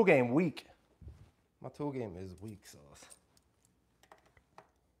 My tool game weak. My tool game is weak sauce.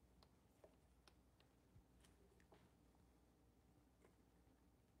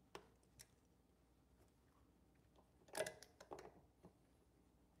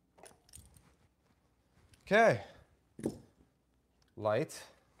 Okay. Light,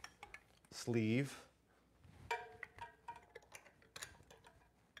 sleeve. I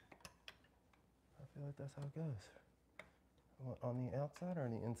feel like that's how it goes. What, on the outside or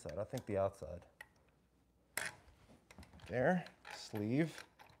on the inside? I think the outside. There, sleeve,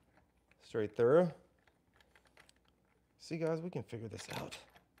 straight through. See guys, we can figure this out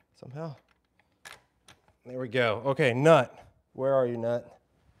somehow. There we go. Okay, nut. Where are you, nut?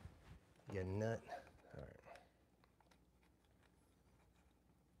 You nut. All right.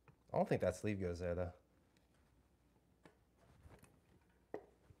 I don't think that sleeve goes there though.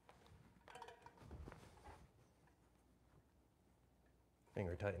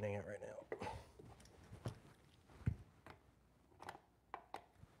 Finger tightening it right now.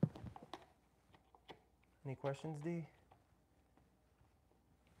 Any questions, D?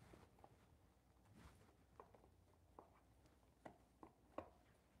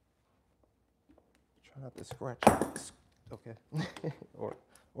 Try not to scratch it. Okay. or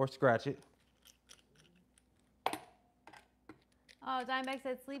scratch it. Dimebag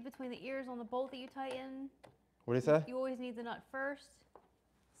said sleeve between the ears on the bolt that you tighten. What did he say? You always need the nut first.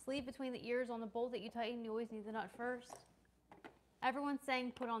 Sleeve between the ears on the bolt that you tighten. You always need the nut first. Everyone's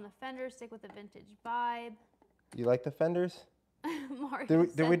saying put on the fenders, stick with the vintage vibe. You like the fenders? Mario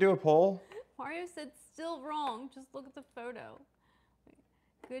Did we do a poll? Mario said still wrong. Just look at the photo.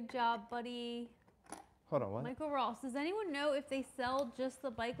 Good job, buddy. Hold on, what? Michael Ross, does anyone know if they sell just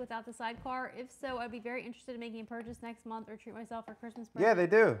the bike without the sidecar? If so, I'd be very interested in making a purchase next month or treat myself for Christmas present. Yeah, they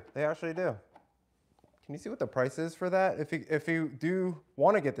do. They actually do. Can you see what the price is for that? If you do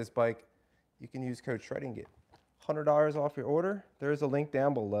want to get this bike, you can use code SHREDDY and get $100 off your order. There is a link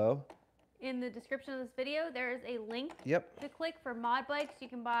down below. In the description of this video, there is a link Yep. to click for mod bikes. You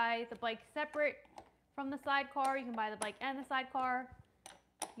can buy the bike separate from the sidecar. You can buy the bike and the sidecar.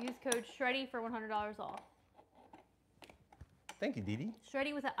 Use code SHREDDY for $100 off. Thank you, Didi.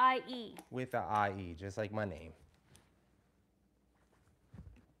 SHREDDY with an IE. With the IE, just like my name.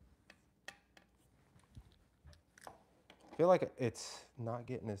 I feel like it's not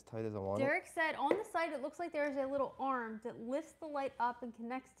getting as tight as I want. Derek said on the side it looks like there's a little arm that lifts the light up and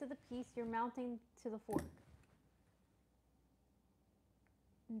connects to the piece you're mounting to the fork.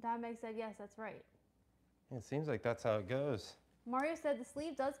 And Dimebag said yes, that's right. It seems like that's how it goes. Mario said the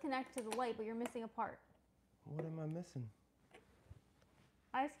sleeve does connect to the light, but you're missing a part. What am I missing?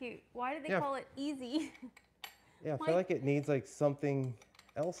 I ask you, why did they call it easy? Yeah, I feel like it needs like something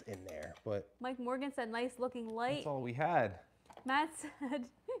else in there, but Mike Morgan said nice looking light. that's all we had. Matt said,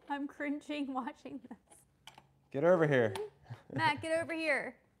 I'm cringing watching this. Get over here. Matt, get over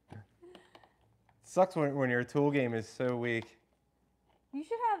here. Sucks when your tool game is so weak. You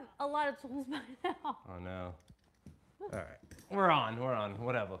should have a lot of tools by now. Oh no. All right, we're on,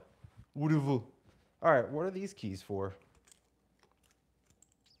 whatever. All right, what are these keys for?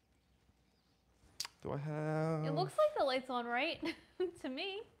 Do I have? It looks like the light's on, right? To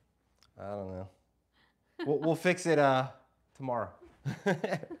me. I don't know. We'll fix it tomorrow.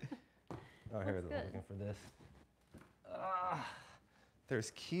 Oh, here, they're looking for this.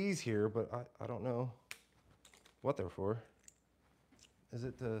 There's keys here, but I don't know what they're for. Is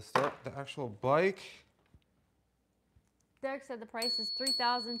it to start the actual bike? Derek said the price is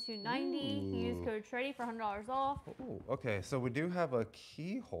 $3,290. You use code SHREDDY for $100 off. Ooh, okay, so we do have a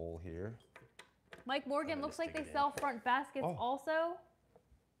keyhole here. Mike Morgan, looks like they sell front baskets also.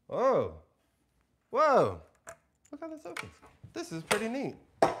 Oh, whoa, look how this opens. This is pretty neat.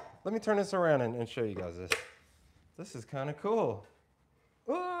 Let me turn this around and show you guys this. This is kind of cool.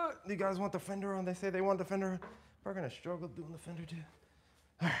 You guys want the fender on? They say they want the fender. We're gonna struggle doing the fender too.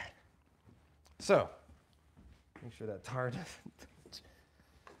 All right. So, make sure that tire doesn't touch.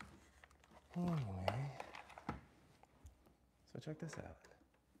 Anyway, so check this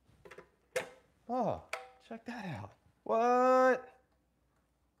out. Oh, check that out. What?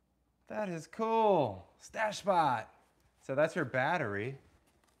 That is cool. Stash spot. So that's your battery.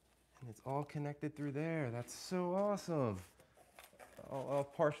 And it's all connected through there. That's so awesome. I'll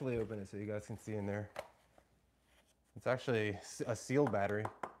partially open it so you guys can see in there. It's actually a sealed battery.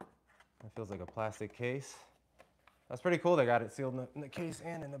 It feels like a plastic case. That's pretty cool. They got it sealed in the case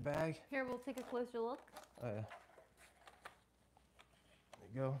and in the bag. Here, we'll take a closer look. Oh, yeah. There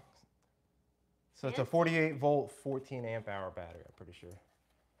you go. So it's a 48 volt, 14 amp hour battery, I'm pretty sure.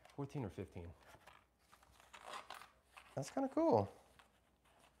 14 or 15. That's kind of cool.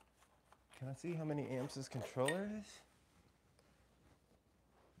 Can I see how many amps this controller is?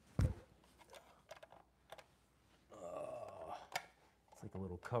 Oh, it's like a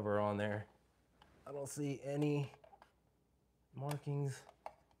little cover on there. I don't see any markings.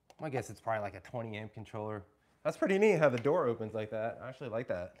 I guess it's probably like a 20 amp controller. That's pretty neat how the door opens like that. I actually like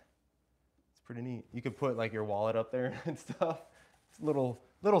that. It's pretty neat. You could put like your wallet up there and stuff. It's a little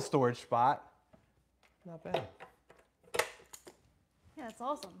storage spot. Not bad. Yeah, that's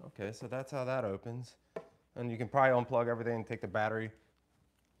awesome. Okay, so that's how that opens. And you can probably unplug everything and take the battery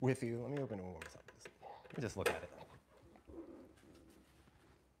with you. Let me open it one more time. Let me just look at it.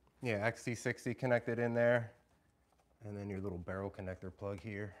 Yeah, XT60 connected in there. And then your little barrel connector plug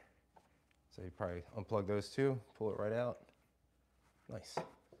here. So you probably unplug those two, pull it right out. Nice.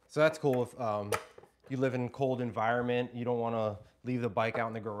 So that's cool if you live in a cold environment, you don't want to leave the bike out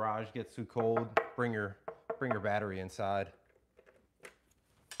in the garage, it gets too cold, bring your battery inside.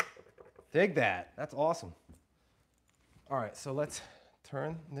 Dig that. That's awesome. All right, so let's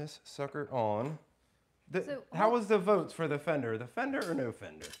turn this sucker on. How was the votes for the fender? The fender or no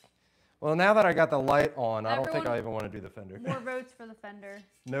fender? Well, now that I got the light on, I don't think I even want to do the fender. More votes for the fender.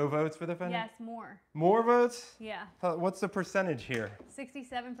 No votes for the fender? Yes, more. More votes? Yeah. What's the percentage here?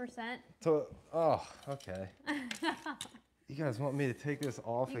 67%. So, oh, okay. You guys want me to take this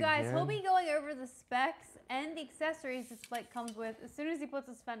off again? You guys, he'll be going over the specs and the accessories this bike comes with as soon as he puts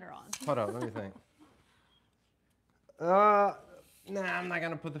his fender on. Hold on, let me think. Nah, I'm not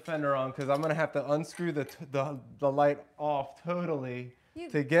gonna put the fender on because I'm gonna have to unscrew the light off totally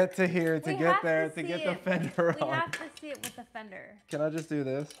to get to here, to get there, to get the fender on. We have to see it with the fender. Can I just do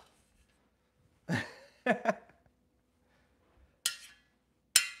this?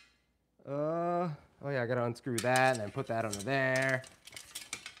 Oh yeah, I gotta unscrew that and then put that under there.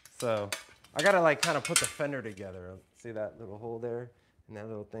 So I gotta like kind of put the fender together. See that little hole there and that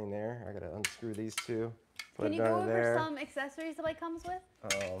little thing there? I gotta unscrew these two. Can you go over some accessories the bike comes with?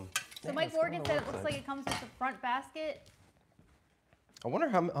 So Mike Morgan said it looks like it comes with the front basket. I wonder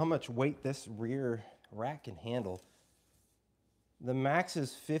how much weight this rear rack can handle. The max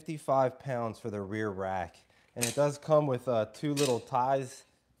is 55 pounds for the rear rack. And it does come with two little ties,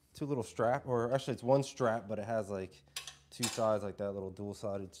 two little strap, or actually it's one strap, but it has like two sides like that, little dual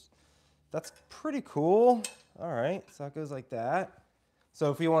sided. That's pretty cool. All right, so that goes like that.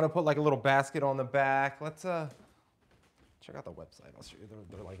 So if you want to put like a little basket on the back, let's check out the website. I'll show you.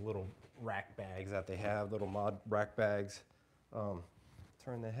 They're like little rack bags that they have, little mod rack bags.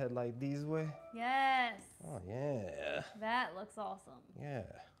 Turn the headlight these way. Yes. Oh yeah. That looks awesome. Yeah,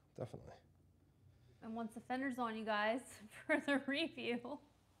 definitely. And once the fender's on, you guys, for the review,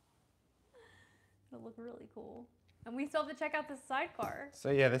 it'll look really cool. And we still have to check out the sidecar.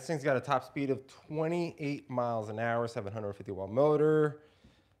 So yeah, this thing's got a top speed of 28 miles an hour, 750 watt motor.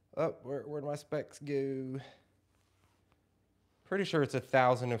 Oh, where'd my specs go? Pretty sure it's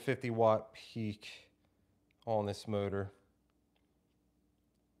 1,050 watt peak on this motor.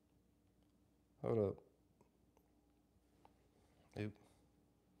 Hold up. Oop.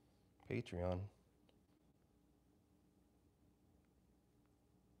 Patreon.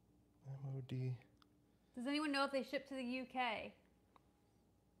 MOD. Does anyone know if they ship to the UK?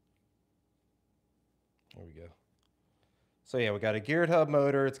 There we go. So yeah, we got a geared hub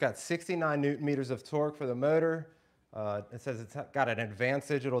motor. It's got 69 Newton meters of torque for the motor. It says it's got an advanced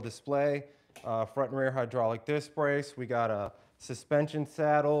digital display, front and rear hydraulic disc brakes. We got a suspension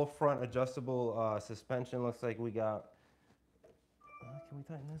saddle, front adjustable suspension. Looks like we got, can we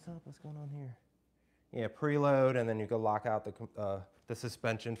tighten this up? What's going on here? Yeah, preload, and then you can lock out the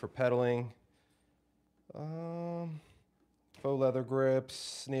suspension for pedaling. Faux leather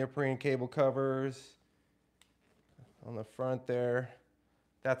grips, neoprene cable covers on the front there.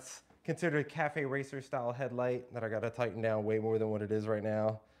 That's considered a Café racer style headlight that I gotta tighten down way more than what it is right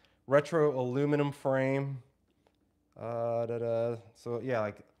now. retro aluminum frame. So yeah,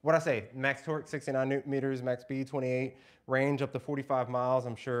 like what I say, max torque 69 Newton meters, max speed 28, range up to 45 miles.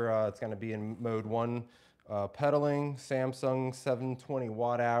 I'm sure it's going to be in mode 1 pedaling. Samsung 720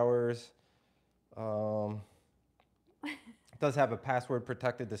 watt hours. It does have a password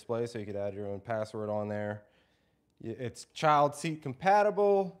protected display, so you could add your own password on there. It's child seat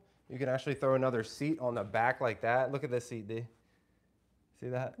compatible. You can actually throw another seat on the back like that. Look at this seat, D. See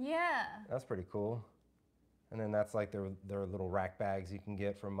that? Yeah. That's pretty cool. And then that's like their little rack bags you can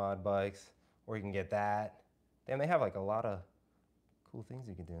get from Mod Bikes, or you can get that. Damn, they have like a lot of cool things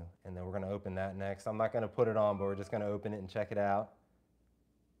you can do. And then we're gonna open that next. I'm not gonna put it on, but we're just gonna open it and check it out.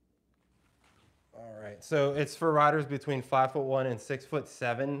 All right, so it's for riders between 5'1" and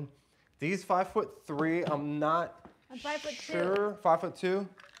 6'7". These 5'3", I'm 5'2". sure. 5'2".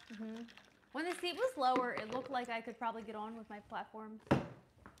 When the seat was lower, it looked like I could probably get on with my platform.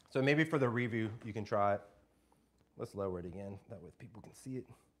 So maybe for the review, you can try it. Let's lower it again. That way people can see it.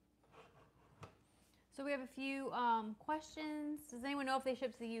 So we have a few questions. Does anyone know if they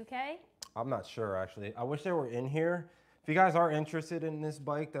ship to the UK? I'm not sure, actually. I wish they were in here. If you guys are interested in this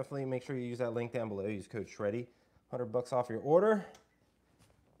bike, definitely make sure you use that link down below. Use code SHREDDY. $100 off your order.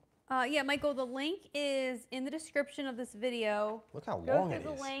 Yeah, Michael, the link is in the description of this video. Look how long it is. Go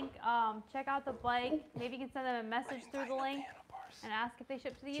through the link, check out the bike. Maybe you can send them a message through the link and ask if they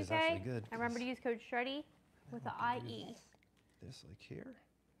ship to the UK. Actually good, and remember to use code SHREDDY with the IE. This like here.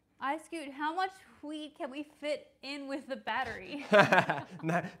 iScoot, how much weed can we fit in with the battery?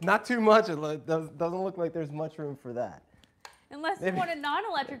 not too much. It doesn't look like there's much room for that. Unless you want a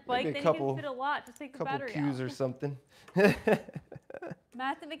non-electric bike, then you can fit a lot. Just take the battery out. Couple pews or something.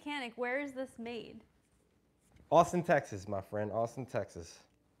 Matt the Mechanic, where is this made? Austin, Texas, my friend. Austin, Texas.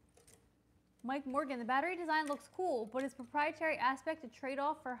 Mike Morgan, the battery design looks cool, but is proprietary aspect a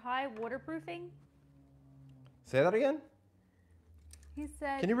trade-off for high waterproofing? Say that again? He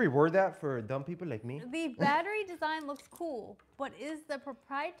said... Can you reword that for dumb people like me? The battery design looks cool, but is the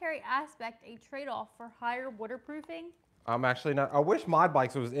proprietary aspect a trade-off for higher waterproofing? I'm actually not. I wish Mod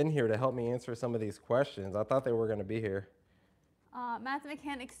Bikes was in here to help me answer some of these questions. I thought they were going to be here. Matt the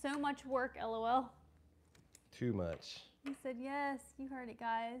Mechanic, so much work, LOL. Too much. He said, yes, you heard it,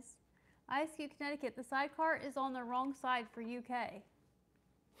 guys. iScoot, Connecticut, the sidecar is on the wrong side for UK.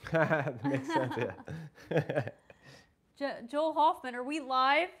 That makes sense, yeah. Joel Hoffman, are we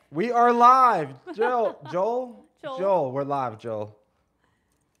live? We are live. Joel, we're live, Joel.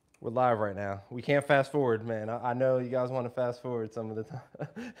 We're live right now. We can't fast forward, man. I know you guys want to fast forward some of the time.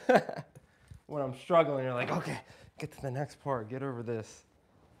 When I'm struggling, you're like, okay, get to the next part. Get over this.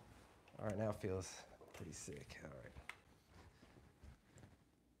 All right, now it feels pretty sick. All right.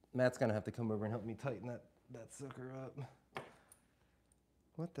 Matt's going to have to come over and help me tighten that sucker up.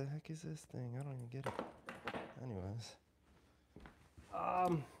 What the heck is this thing? I don't even get it. Anyways. I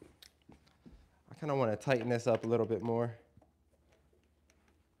kind of want to tighten this up a little bit more.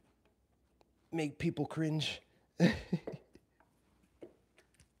 Make people cringe.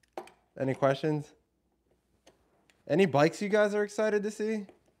 Any questions? Any bikes you guys are excited to see?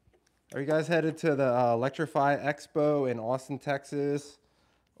 Are you guys headed to the Electrify Expo in Austin, Texas?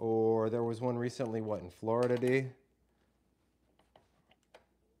 Or there was one recently, what, in Florida, D?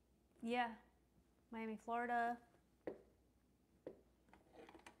 Yeah, Miami, Florida.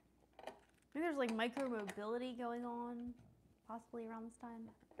 Maybe there's like micro-mobility going on, possibly around this time.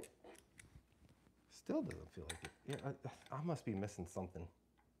 Still doesn't feel like it. Yeah, I must be missing something.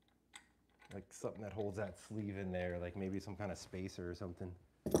 Like something that holds that sleeve in there, like maybe some kind of spacer or something.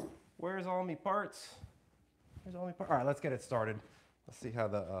 Where's all me parts? Where's all me parts? All right, let's get it started. Let's see how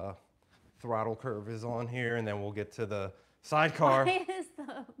the throttle curve is on here, and then we'll get to the sidecar. Why is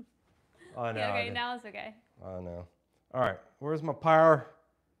the... Oh, no. Yeah, okay, now it's okay. Oh, no. All right, where's my power?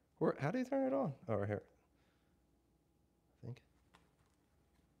 How do you turn it on? Oh, right here. I think.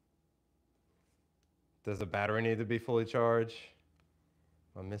 Does the battery need to be fully charged?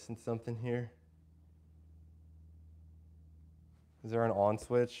 Am I missing something here? Is there an on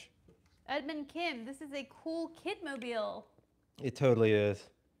switch? Edmund Kim, this is a cool kid mobile. It totally is.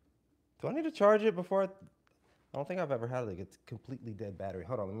 Do I need to charge it before I don't think I've ever had like a completely dead battery.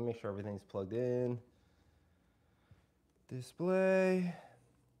 Hold on, let me make sure everything's plugged in. Display.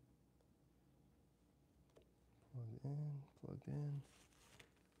 Plugged in.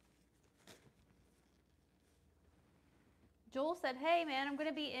 Joel said, hey man, I'm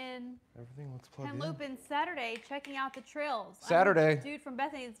gonna be in Everything looks plugged in. Henlopen Saturday checking out the trails. Saturday. I'm the dude from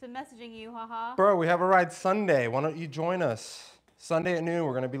Bethany that's been messaging you, haha. Bro, we have a ride Sunday. Why don't you join us? Sunday at noon,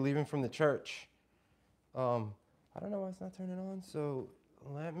 we're gonna be leaving from the church. I don't know why it's not turning on, so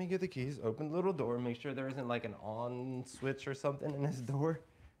let me get the keys, open the little door, make sure there isn't like an on switch or something in this door.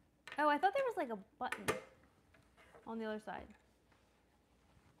 Oh, I thought there was like a button on the other side.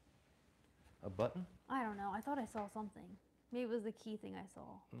 A button? I don't know. I thought I saw something. Maybe it was the key thing I saw.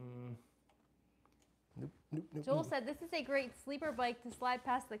 Nope, nope, nope. Joel said this is a great sleeper bike to slide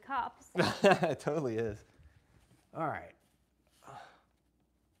past the cops. It totally is. All right.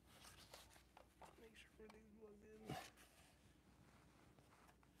 Make sure everything's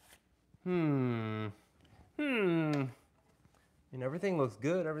plugged in. And everything looks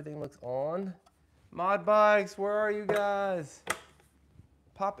good. Everything looks on. Mod bikes, where are you guys?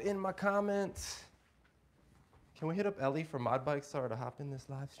 Pop in my comments. Can we hit up Ellie from Mod Bike Star to hop in this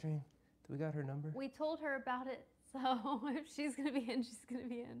live stream? Do we got her number? We told her about it, so if she's gonna be in, she's gonna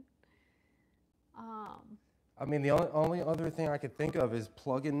be in. I mean, the only other thing I could think of is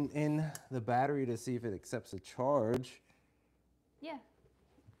plugging in the battery to see if it accepts a charge. Yeah.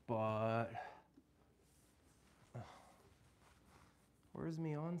 But where's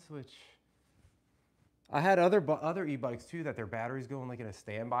me on switch? I had other e-bikes too that their batteries go in like in a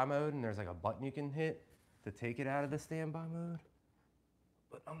standby mode, and there's like a button you can hit to take it out of the standby mode.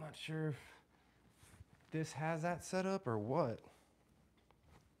 But I'm not sure if this has that set up or what.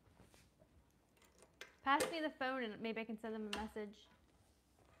 Pass me the phone and maybe I can send them a message.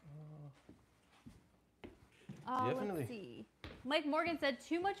 Definitely. Let's see. Mike Morgan said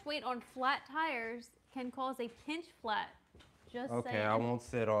too much weight on flat tires can cause a pinch flat. Just saying. Okay, I won't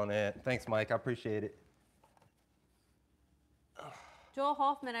sit on it. Thanks, Mike. I appreciate it. Joel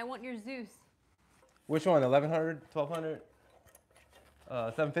Hoffman, I want your Zeus. Which one? 1100, 1200,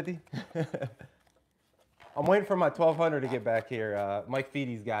 750? I'm waiting for my 1200 to get back here. Mike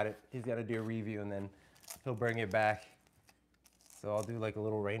Feedy's got it. He's got to do a review and then he'll bring it back. So I'll do like a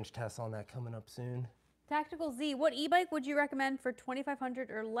little range test on that coming up soon. Tactical Z, what e-bike would you recommend for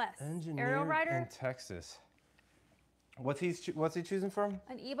 2,500 or less? Aero Rider in Texas. What's he choosing from?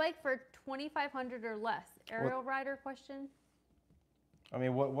 An e-bike for 2,500 or less. Aero Rider question? I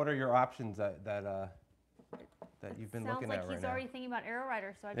mean, what are your options that you've been looking at right now? Sounds like he's already thinking about Aero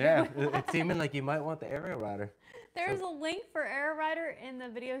Rider. So it's seeming like you might want the Aero Rider. There's a link for Aero Rider in the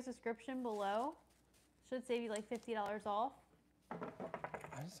video's description below. Should save you like $50 off.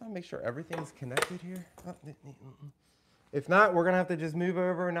 I just want to make sure everything's connected here. If not, we're going to have to just move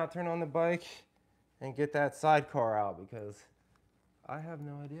over and not turn on the bike and get that sidecar out because I have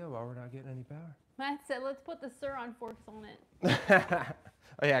no idea why we're not getting any power. Matt said, let's put the Sur-on forks on it.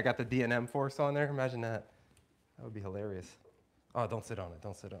 Oh yeah, I got the D&M forks on there. Imagine that. That would be hilarious. Oh, don't sit on it.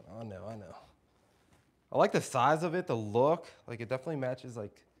 Don't sit on it. Oh, no, I know. I like the size of it, the look. Like, it definitely matches,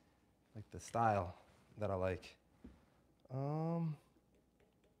 like the style that I like. I'm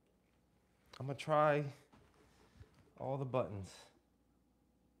going to try all the buttons.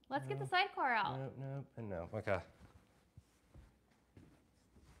 Let's get the sidecar out. Nope, and no. Okay.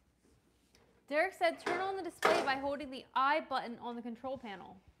 Derek said, turn on the display by holding the I button on the control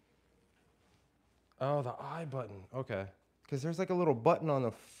panel. Oh, the I button. Okay. Because there's like a little button on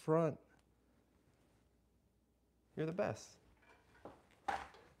the front. You're the best. Did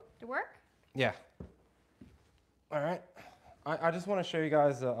it work? Yeah. All right. I just want to show you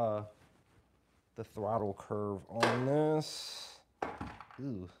guys the throttle curve on this.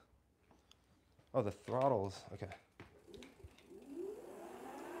 Ooh. Oh, the throttles. Okay.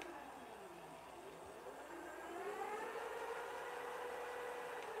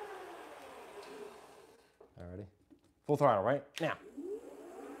 Alrighty. Full throttle, right? Now.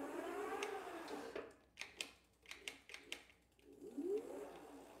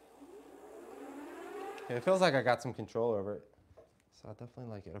 Okay, it feels like I got some control over it. So I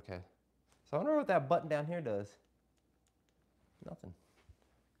definitely like it. Okay. So I wonder what that button down here does. Nothing.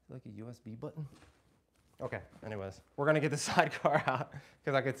 Like a USB button. Okay, anyways. We're gonna get the sidecar out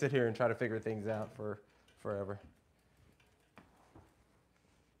because I could sit here and try to figure things out for forever.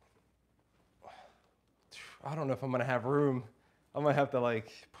 I don't know if I'm gonna have room. I'm gonna have to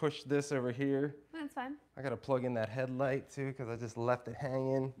like push this over here. That's fine. I gotta plug in that headlight too because I just left it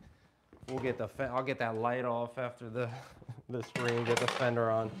hanging. We'll get I'll get that light off after the screen, get the fender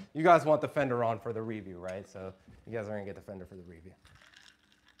on. You guys want the fender on for the review, right? So you guys are gonna get the fender for the review.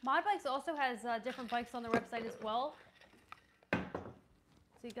 Mod Bikes also has different bikes on their website as well. So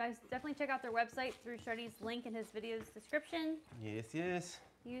you guys definitely check out their website through Shreddy's link in his video's description. Yes, yes.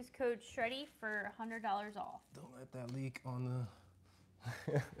 Use code Shreddy for $100 off. Don't let that leak on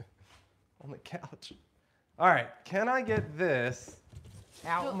the on the couch. All right, can I get this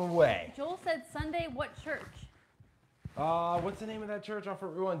out in the way? Joel said Sunday, what church? What's the name of that church off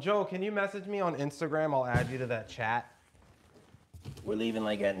Route 1? Joel, can you message me on Instagram? I'll add you to that chat. We're leaving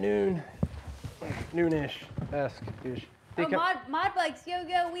like at noon. Noonish-esque-ish. Oh, mod bikes, yo,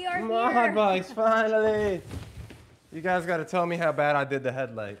 we are here. Mod bikes, finally. You guys got to tell me how bad I did the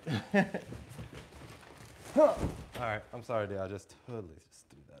headlight. All right, I'm sorry, dude. I just totally just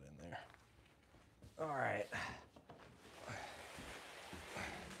threw that in there. All right.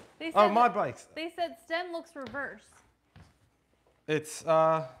 Oh, mod bikes. They said stem looks reversed. It's,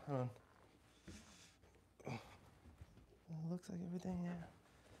 hold on. It looks like everything,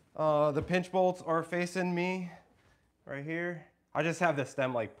 yeah. The pinch bolts are facing me right here. I just have the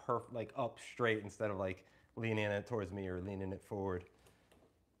stem like up straight instead of like leaning it towards me or leaning it forward.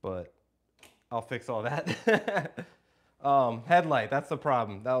 But I'll fix all that. Headlight, that's the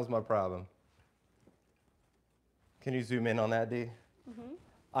problem. That was my problem. Can you zoom in on that, D? Mm-hmm.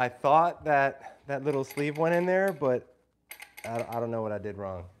 I thought that little sleeve went in there, but I don't know what I did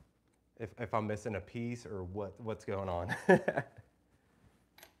wrong. If I'm missing a piece or what's going on.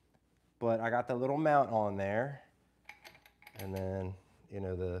 But I got the little mount on there. And then, you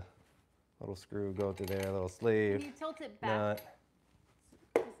know, the little screw go through there, a little sleeve. Can you tilt it back? Nut.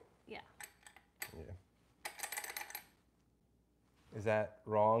 Yeah. Yeah. Is that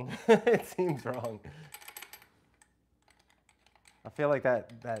wrong? It seems wrong. I feel like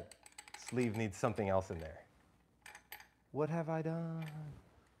that sleeve needs something else in there. What have I done?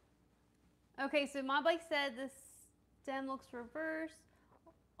 Okay, so my bike said this stem looks reversed.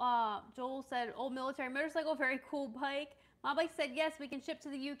 Joel said old military motorcycle, very cool bike. My bike said yes, we can ship to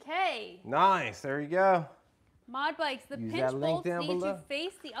the UK. Nice, there you go. Mod bikes, the Use pinch bolts need below. to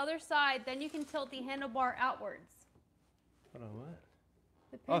face the other side, then you can tilt the handlebar outwards. Hold on,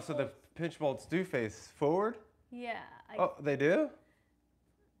 what? So the pinch bolts do face forward? Yeah. Oh, they do?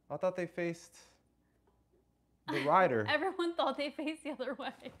 I thought they faced the rider. Everyone thought they faced the other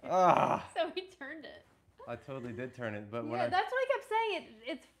way. Ah. So he turned it. I totally did turn it, but when that's what I kept saying.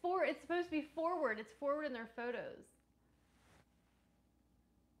 It's supposed to be forward. It's forward in their photos.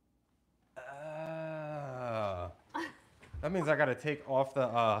 That means I got to take off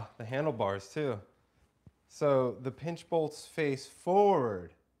the handlebars too. So the pinch bolts face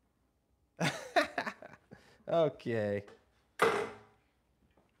forward. Okay.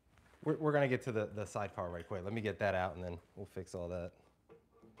 We're going to get to the sidecar right quick. Let me get that out and then we'll fix all that.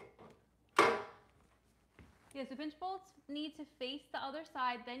 Yeah, so pinch bolts need to face the other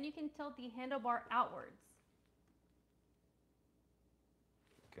side, then you can tilt the handlebar outwards.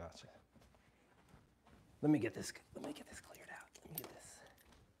 Gotcha. Let me get this cleared out. Let me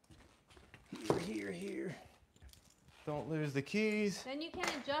get this. Here. Don't lose the keys. Then you can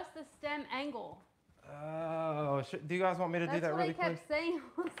adjust the stem angle. Oh, do you guys want me to do that really quick? That's what I kept saying.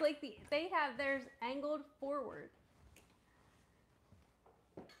 Was like they have theirs angled forward.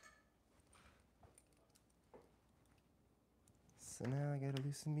 So now I gotta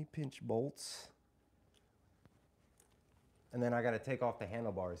loosen me pinch bolts. And then I gotta take off the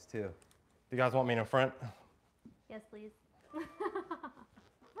handlebars too. Do you guys want me in front? Yes, please.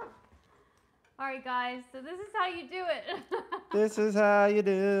 All right, guys, so this is how you do it. This is how you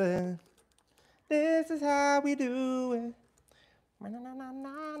do it. This is how we do it.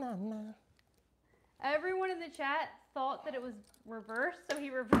 Everyone in the chat thought that it was reversed, so he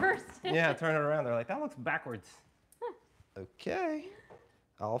reversed it. Yeah, turn it around. They're like, that looks backwards. Okay,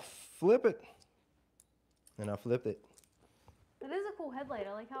 I'll flip it. And I flipped it. That is a cool headlight.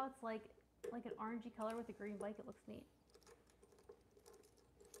 I like how it's like an orangey color with a green bike. It looks neat.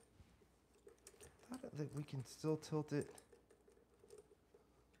 I thought that we can still tilt it.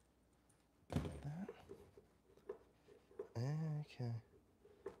 Like that. Okay.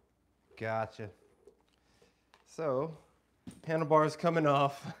 Gotcha. So, handlebars coming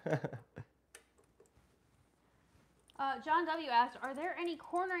off. John W. asked, are there any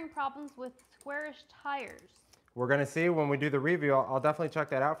cornering problems with squarish tires? We're gonna see when we do the review. I'll definitely check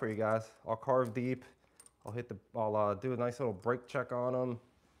that out for you guys. I'll carve deep. I'll do a nice little brake check on them.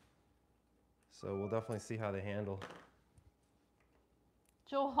 So we'll definitely see how they handle.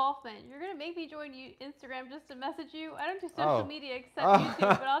 Joel Hoffman, you're gonna make me join you Instagram just to message you. I don't do social media except YouTube,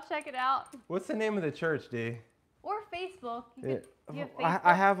 but I'll check it out. What's the name of the church, D? Or Facebook. You have Facebook?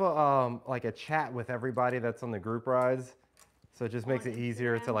 I have like a chat with everybody that's on the group rides, so it just makes it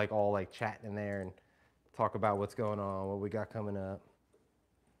easier to like all like chat in there and talk about what's going on, what we got coming up.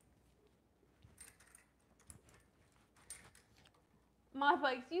 Mod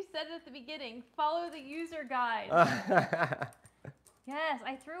bikes, you said it at the beginning. Follow the user guide. Yes,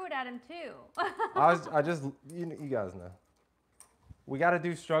 I threw it at him too. you guys know. We got to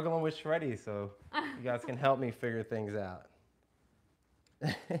do struggling with Shreddy, so you guys can help me figure things out.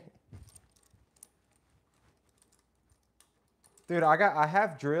 Dude, I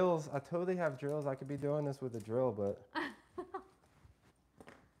have drills. I totally have drills. I could be doing this with a drill, but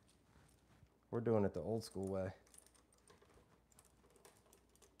we're doing it the old school way.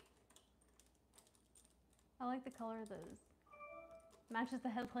 I like the color of those. Matches the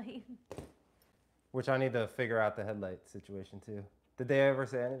headlight. Which I need to figure out the headlight situation too. Did they ever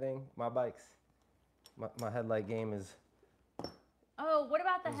say anything? My bikes. My headlight game is. Oh, what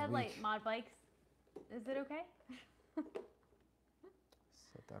about the headlight, mod bikes? Is it okay?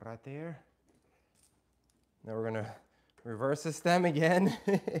 Set that right there. Now we're gonna reverse the stem again.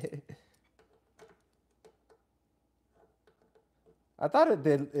 I thought it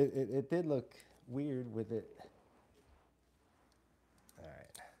did look weird with it. All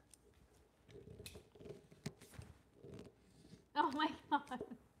right. Oh my God.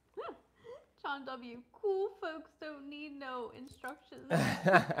 John W. Cool folks don't need no instructions.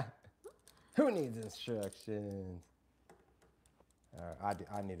 Who needs instructions? I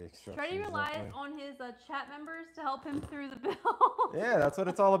need instructions. Shreddy relies on his chat members to help him through the build. Yeah, that's what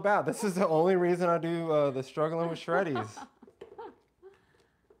it's all about. This is the only reason I do the struggling with shreddies.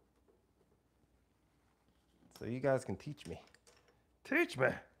 So you guys can teach me. Teach me.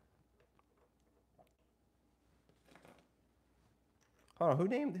 Hold on, who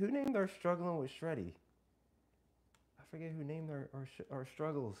named our struggling with shreddy? I forget who named our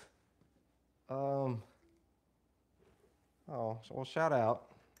struggles. Oh, well, shout out.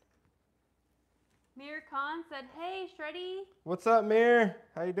 Mir Khan said, "Hey, Shreddy." What's up, Mir?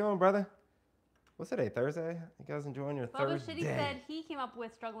 How you doing, brother? What's today, Thursday? You guys enjoying your Bubba Thursday? Shitty said he came up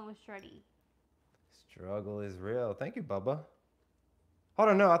with struggling with Shreddy. Struggle is real. Thank you, Bubba. Hold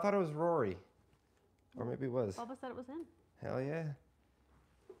on, no, I thought it was Rory. Or maybe it was. Bubba said it was him. Hell yeah.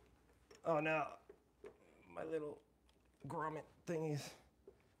 Oh no, my little grommet thingies.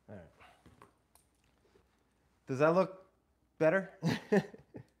 All right. Does that look better?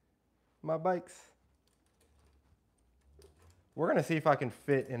 My bikes. We're gonna see if I can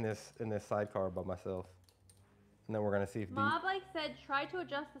fit in this sidecar by myself, and then we're gonna see if. My bike said try to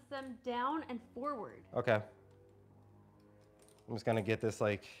adjust the stem down and forward. Okay. I'm just gonna get this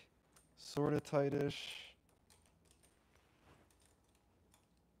like sort of tightish.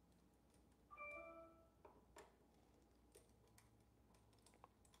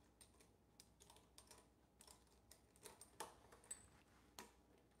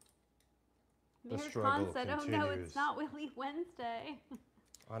 Mir Khan said, "Oh no, it's not Willy Wednesday."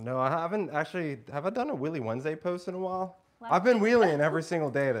 I know. I haven't actually. Have I done a Wheelie Wednesday post in a while? I've been wheeling every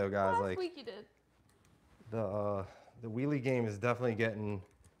single day though, guys. Last week you did. The wheelie game is definitely getting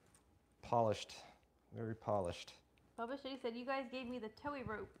polished, very polished. Bubba Shitty said, "You guys gave me the towie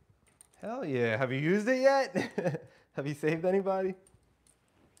rope." Hell yeah! Have you used it yet? Have you saved anybody?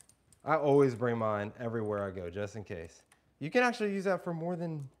 I always bring mine everywhere I go, just in case. You can actually use that for more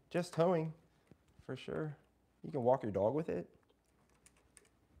than just towing, for sure. You can walk your dog with it.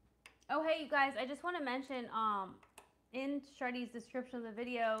 Oh, hey, you guys, I just want to mention, in Shreddy's description of the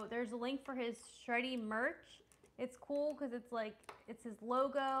video, there's a link for his Shreddy merch. It's cool because it's his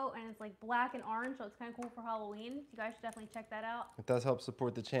logo and it's like black and orange, so it's kind of cool for Halloween. You guys should definitely check that out. It does help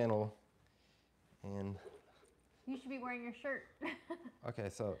support the channel. And you should be wearing your shirt. Okay,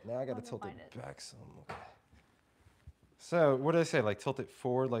 so now I got to tilt it back some. Okay. So what did I say? Like tilt it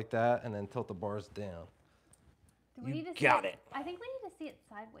forward like that and then tilt the bars down. Do we need to got see it. I think we need to see it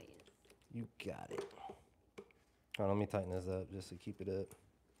sideways. You got it. All right, let me tighten this up just to keep it up.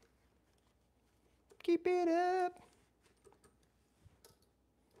 Keep it up.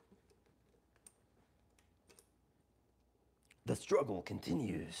 The struggle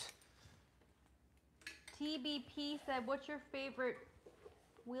continues. TBP said, "What's your favorite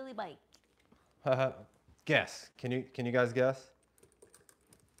wheelie bike?" Guess. Can you guys guess?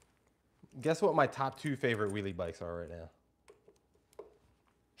 Guess what my top 2 favorite wheelie bikes are right now.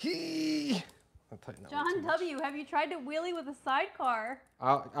 John W., have you tried to wheelie with a sidecar?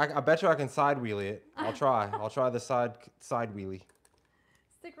 I bet you I can side wheelie it. I'll try. I'll try the side wheelie.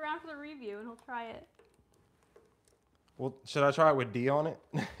 Stick around for the review and he'll try it. Well, should I try it with D on it?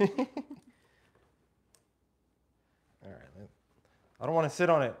 All right. I don't want to sit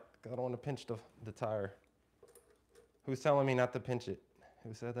on it. I don't want to pinch the tire. Who's telling me not to pinch it?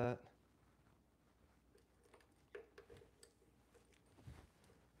 Who said that?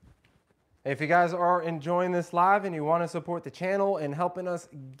 If you guys are enjoying this live and you want to support the channel and helping us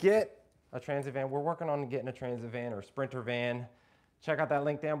get a transit van, we're working on getting a transit van or a sprinter van. Check out that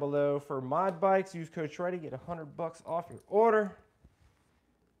link down below for mod bikes. Use code Shreddy, get $100 off your order.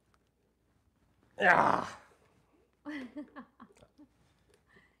 Yeah.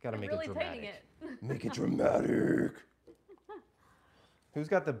 Gotta make really it dramatic. tightening it. Make it dramatic. Who's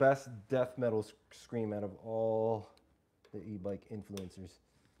got the best death metal scream out of all the e-bike influencers?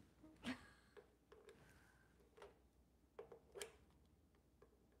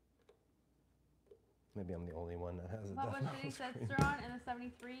 Maybe I'm the only one that has a death metal scream. Ciceron and the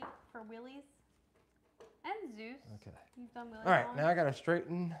 73 for wheelies. And Zeus. Okay. You've done wheelies. All right, now I gotta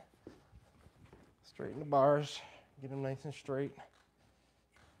straighten the bars, get them nice and straight.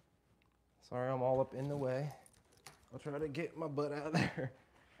 Sorry, I'm all up in the way. I'll try to get my butt out of there.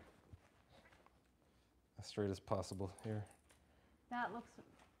 As straight as possible here. That looks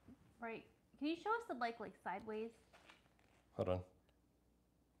right. Can you show us the bike like sideways? Hold on.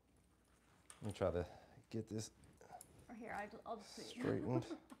 Let me try to get this or here, I'll just put it straightened.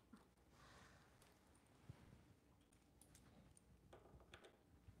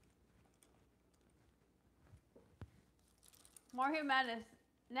 Mario Madness.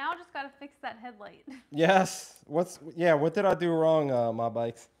 Now just gotta fix that headlight. Yes. What did I do wrong, my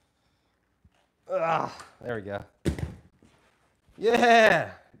bikes? Ah, there we go.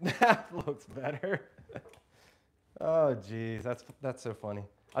 Yeah, that looks better. Oh, geez, that's so funny.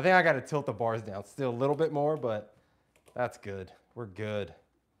 I think I got to tilt the bars down still a little bit more, but that's good. We're good.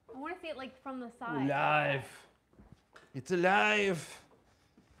 I want to see it like from the side. Alive. It's alive.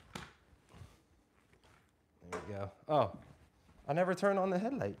 There we go. Oh, I never turned on the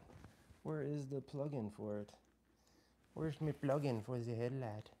headlight. Where is the plug-in for it? Where's my plug-in for the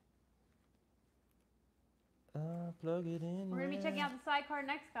headlight? Plug it in. We're going to be checking out the Sidecar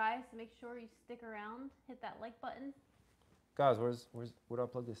next, guys, so make sure you stick around. Hit that like button. Guys, where do I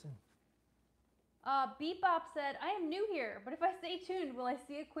plug this in? Bebop said, I am new here, but if I stay tuned, will I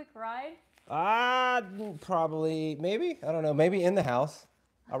see a quick ride? Probably, maybe. I don't know. Maybe in the house.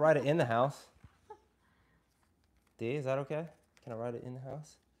 I'll ride it in the house. D, is that okay? Can I ride it in the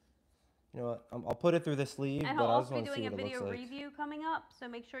house? You know what? I'll put it through the sleeve, and but I'll I just also want be to see doing what a it looks video like. review coming up, so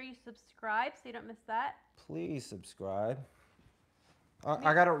make sure you subscribe so you don't miss that. Please subscribe.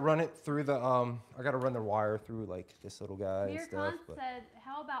 I gotta run it through the I gotta run the wire through like this little guy and stuff. But said,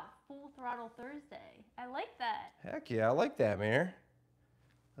 "How about Full Throttle Thursday?" I like that. Heck yeah, I like that, Mir.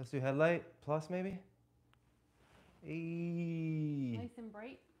 Let's do headlight plus maybe. Hey. Nice and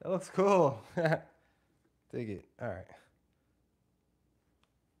bright. That looks cool. Dig it. All right.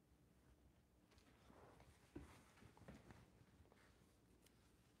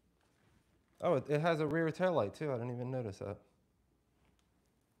 Oh, it has a rear tail light too. I didn't even notice that.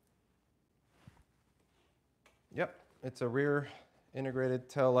 Yep, it's a rear integrated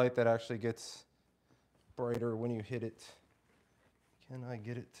tail light that actually gets brighter when you hit it. Can I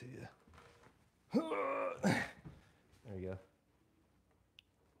get it to you? There you go.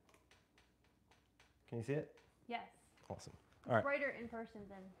 Can you see it? Yes. Awesome. All right. Brighter in person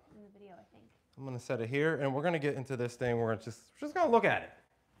than in the video, I think. I'm gonna set it here, and we're gonna get into this thing. We're just gonna look at it.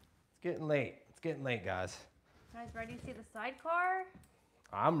 It's getting late. It's getting late, guys. Guys, ready to see the Sidecar?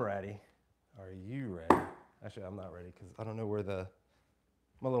 I'm ready. Are you ready? Actually, I'm not ready because I don't know where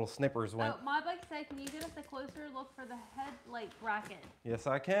my little snippers went. Oh, my bike said, can you give us a closer look for the headlight bracket? Yes,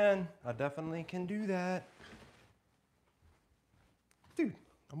 I can. I definitely can do that. Dude,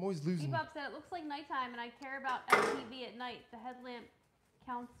 I'm always losing. Bebop said, it looks like nighttime and I care about FTV at night. The headlamp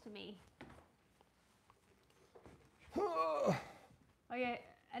counts to me. Oh yeah,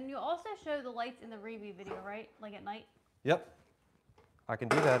 and you also show the lights in the review video, right? Like at night? Yep. I can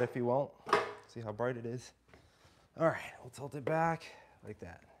do that if you want. See how bright it is. All right, we'll tilt it back like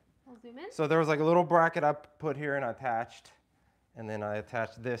that. We'll zoom in. So there was like a little bracket I put here and I attached, and then I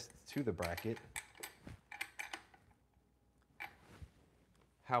attached this to the bracket.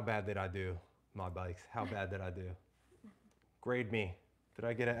 How bad did I do, my bikes? How bad did I do? Grade me. Did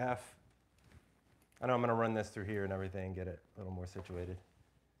I get an F? I know I'm gonna run this through here and everything, get it a little more situated.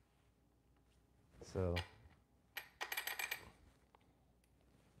 So,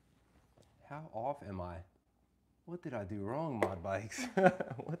 how off am I? What did I do wrong, mod bikes?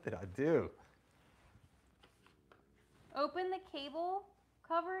 What did I do? Open the cable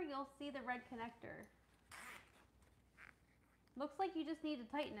cover, you'll see the red connector. Looks like you just need to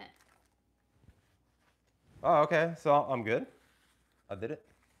tighten it. Oh, okay, so I'm good. I did it.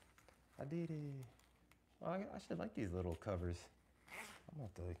 I did it. Well, I should like these little covers. I'm gonna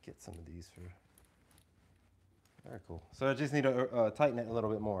have to get some of these for. Very cool. So I just need to tighten it a little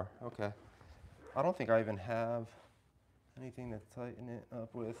bit more. Okay. I don't think I even have anything to tighten it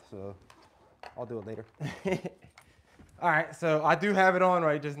up with, so I'll do it later. All right, so I do have it on,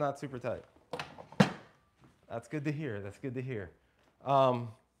 right? Just not super tight. That's good to hear. That's good to hear.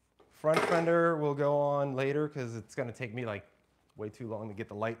 Front fender will go on later because it's gonna take me like way too long to get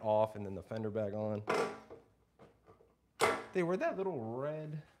the light off and then the fender back on. Dude, where'd that little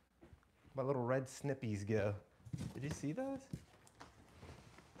red, my little red snippies go? Did you see those?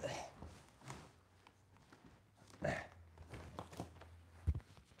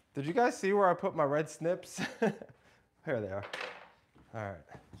 Did you guys see where I put my red snips? Here they are. All right.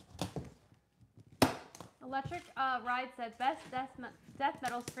 Electric Ride said best death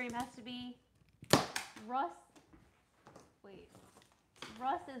metal scream has to be Russ. Wait,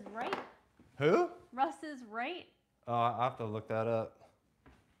 Russ is right. Who? Russ is right. Oh, I have to look that up.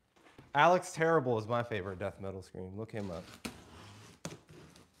 Alex Terrible is my favorite death metal scream. Look him up.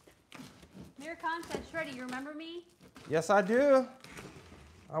 Mir Khan said, Shreddy, you remember me? Yes, I do.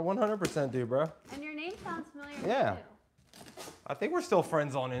 I 100% do, bro. And your name sounds familiar Yeah. too. I think we're still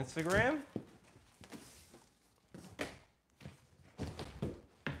friends on Instagram.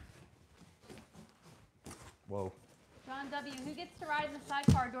 Whoa. John W., who gets to ride in the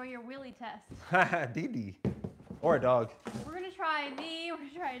sidecar during your wheelie test? Dee. Or a dog. We're gonna try me, we're gonna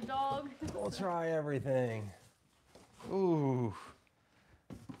try a dog. We'll try everything. Ooh.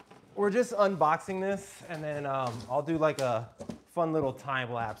 We're just unboxing this, and then I'll do like a fun little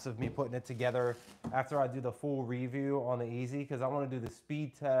time lapse of me putting it together after I do the full review on the Easy, because I want to do the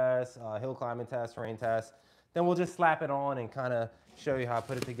speed test, hill climbing test, terrain test. Then we'll just slap it on and kind of show you how I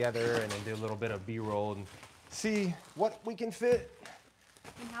put it together, and then do a little bit of B-roll and see what we can fit.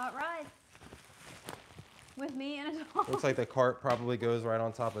 And how it rides. With me and a dog. Looks like the cart probably goes right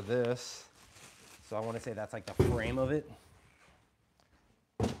on top of this. So I want to say that's like the frame of it.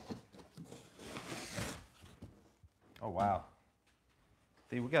 Oh, wow.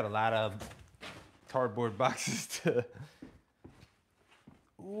 See, we got a lot of cardboard boxes to...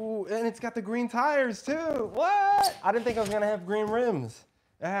 Ooh, and it's got the green tires too. What? I didn't think I was gonna have green rims.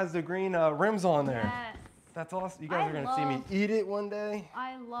 It has the green rims on there. Yes. That's awesome. You guys are gonna see me eat it one day.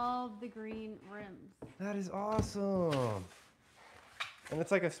 I love the green rims. That is awesome. And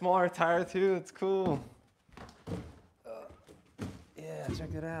it's like a smaller tire too. It's cool. Yeah,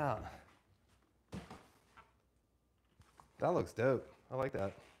 check it out. That looks dope. I like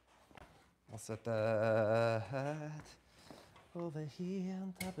that. I'll set that over here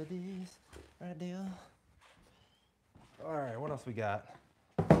on top of these right there. All right, what else we got?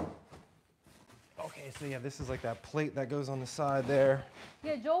 Okay, so yeah, this is like that plate that goes on the side there.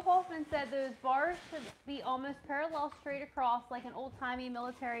 Yeah, Joel Hoffman said those bars should be almost parallel straight across like an old-timey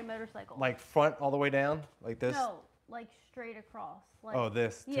military motorcycle. Like front all the way down, like this? No, like straight across. Like, Oh,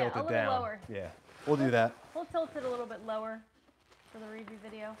 this, yeah, tilt it a little down. lower. Yeah, we'll do that. We'll tilt it a little bit lower for the review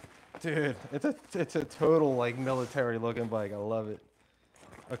video. Dude, it's a total like military looking bike. I love it.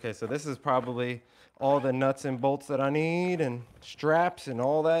 Okay, so this is probably all the nuts and bolts that I need and straps and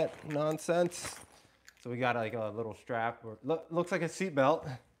all that nonsense. So we got like a little strap. Looks like a seat belt.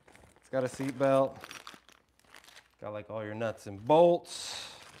 It's got a seat belt. Got like all your nuts and bolts,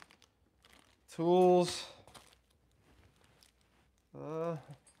 tools. I don't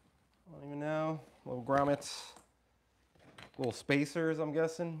even know. Little grommets, little spacers, I'm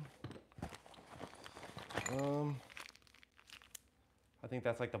guessing. I think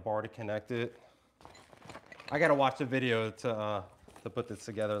that's like the bar to connect it. I gotta watch the video to put this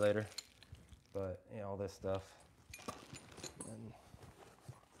together later. But yeah, all this stuff. And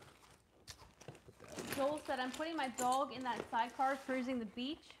Joel said, I'm putting my dog in that sidecar cruising the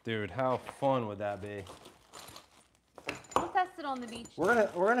beach. dude, how fun would that be? We'll test it on the beach. We're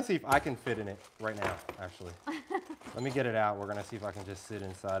gonna see if I can fit in it right now, actually. Let me get it out. We're gonna see if I can just sit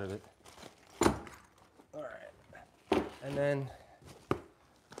inside of it. All right. And then I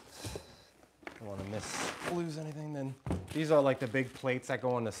don't want to lose anything. Then these are like the big plates that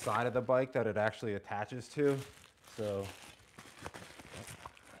go on the side of the bike that it actually attaches to. So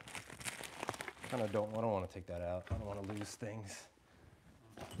I don't want to take that out. I don't want to lose things.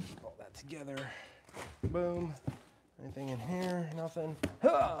 All that together. Boom. Anything in here? Nothing.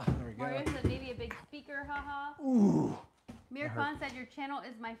 Ah, there we go. Mario said maybe a big speaker, haha. Ooh. Mir Khan said your channel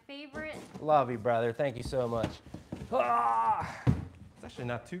is my favorite. Love you, brother. Thank you so much. Ah. It's actually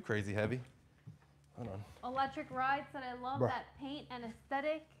not too crazy heavy. Hold on. Electric Ride said I love that paint and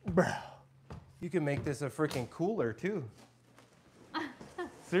aesthetic. Bro, you can make this a freaking cooler too.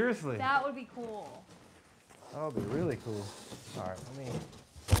 Seriously. That would be cool. That would be really cool. All right, let me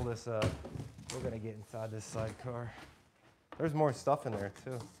pull this up. We're gonna get inside this sidecar. There's more stuff in there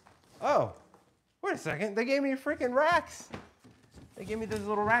too. Oh, wait a second. They gave me freaking racks. They gave me those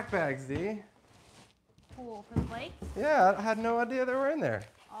little rack bags, D. Cool, for the bike? Yeah, I had no idea they were in there.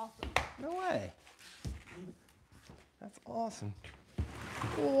 Awesome. No way. That's awesome.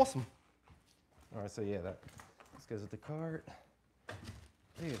 Awesome. All right, so yeah, this goes with the cart.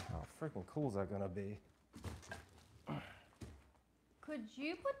 Dude, how freaking cool is that gonna be? Could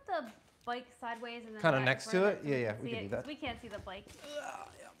you put the bike sideways and then kind of next to it? Yeah, we can do that. We can't see the bike.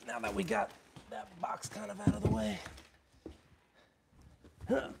 Now that we got that box kind of out of the way.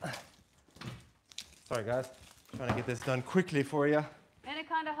 Sorry guys, trying to get this done quickly for you.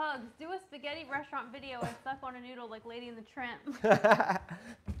 Anaconda hugs. Do a spaghetti restaurant video and suck on a noodle like Lady in the Tramp.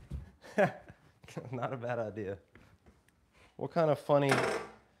 Not a bad idea. What kind of funny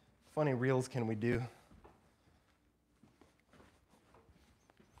reels can we do?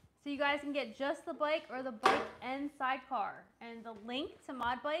 So you guys can get just the bike or the bike and sidecar. And the link to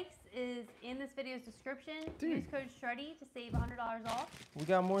Mod Bikes is in this video's description. Dude. Use code SHREDDY to save $100 off. We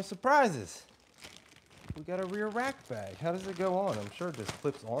got more surprises. We got a rear rack bag. How does it go on? I'm sure it just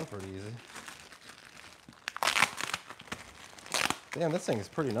clips on pretty easy. Damn, this thing is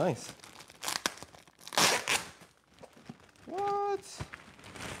pretty nice. What?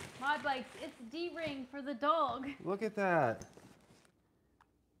 Mod Bikes, it's D-ring for the dog. Look at that.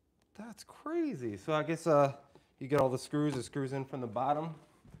 That's crazy. So I guess you get all the screws. It screws in from the bottom.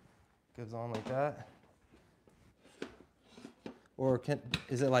 Goes on like that. Or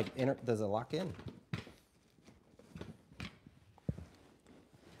is it like does it lock in?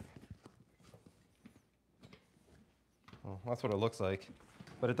 Well, that's what it looks like.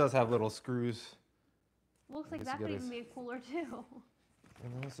 But it does have little screws. Looks like that could even be cooler too.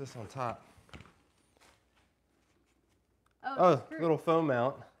 And then what's this on top? Oh, little foam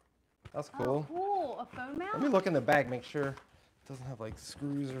mount. That's cool. Oh, cool. A phone mount? Let me look in the bag, make sure it doesn't have like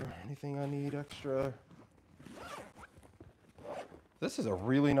screws or anything I need extra. This is a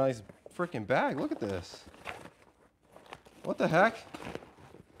really nice freaking bag. Look at this. What the heck?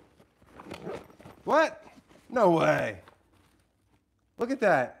 What? No way. Look at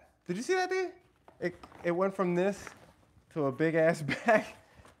that. Did you see that thing? It went from this to a big ass bag.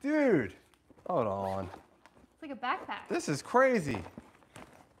 Dude, hold on. It's like a backpack. This is crazy.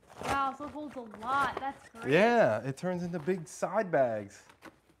 Wow, so it holds a lot. That's great. Yeah, it turns into big side bags.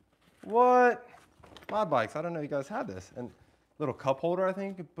 What? Mod Bikes, I don't know you guys had this. And little cup holder, I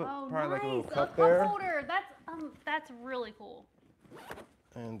think. But probably nice. like a little cup there. there. Cup holder. That's really cool.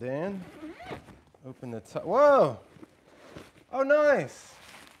 And then open the top. Whoa! Oh, nice.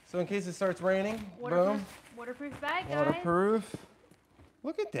 So in case it starts raining, boom. Waterproof bag, guys. Waterproof.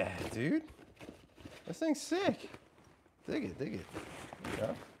 Look at that, dude. This thing's sick. Dig it, dig it. There you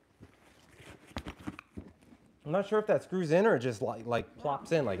go. I'm not sure if that screws in or it just like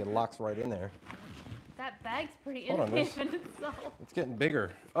plops in, like it locks right in there. That bag's pretty Hold on, innovative in itself. It's getting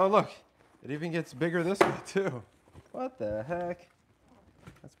bigger. Oh, look. It even gets bigger this way, too. What the heck?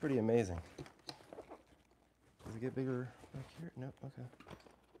 That's pretty amazing. Does it get bigger back here? Nope, okay.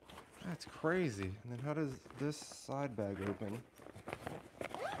 That's crazy. And then how does this side bag open?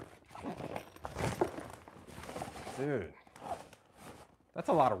 Dude. That's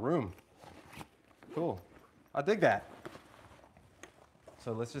a lot of room. Cool. I dig that.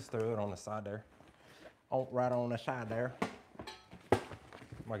 So let's just throw it on the side there. Oh, right on the side there.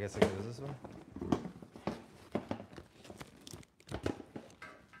 I guess it goes this way.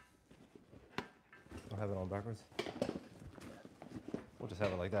 I'll have it on backwards. We'll just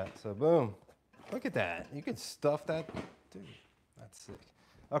have it like that. So boom. Look at that. You could stuff that. Dude, that's sick.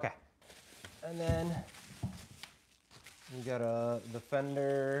 Okay. And then you got the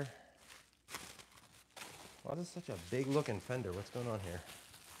fender. Why is this such a big looking fender? What's going on here?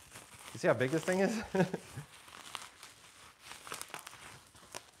 You see how big this thing is?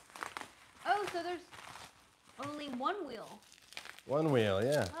 Oh, so there's only one wheel. One wheel,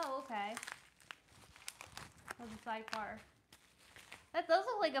 yeah. Oh, okay. That's a sidecar. That does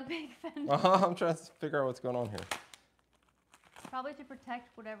look like a big fender. I'm trying to figure out what's going on here. Probably to protect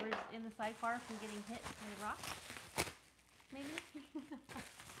whatever's in the sidecar from getting hit by rocks. Maybe?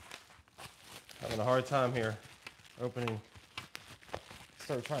 Having a hard time here opening.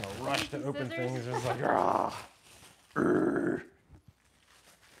 Start trying to rush to open things. It's like, ah.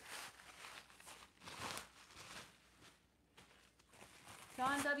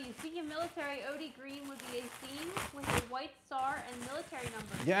 John W. Speaking of military, OD green would be a theme with a white star and military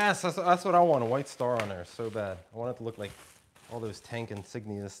numbers. Yes, that's what I want. A white star on there so bad. I want it to look like all those tank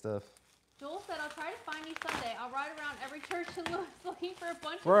insignia stuff. Joel said, I'll try to find you someday. I'll ride around every church in Lewis looking for a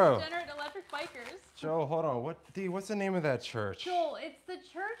bunch Bro. of degenerate electric bikers. Joe, hold on. What's the name of that church? Joel, it's the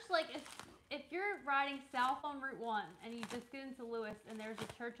church, like, if you're riding south on Route 1 and you just get into Lewis and there's a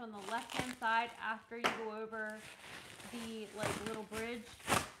church on the left-hand side after you go over the, like, little bridge,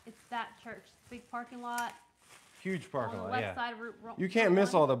 it's that church. Big parking lot. Huge parking lot, on the left yeah. side of Route 1. You can't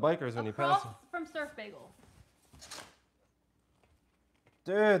miss all the bikers when you pass Across them. from Surf Bagel.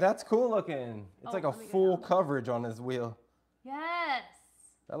 Dude, that's cool looking. It's like a let me get full that. coverage on this wheel. Yes.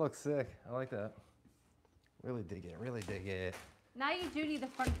 That looks sick. I like that. Really dig it. Really dig it. Now you do need the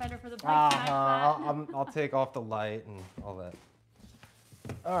front fender for the bike. I'll take off the light and all that.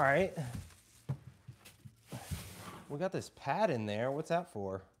 All right. We got this pad in there. What's that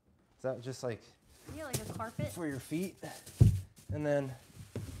for? Is that just like... Yeah, like a carpet. For your feet. And then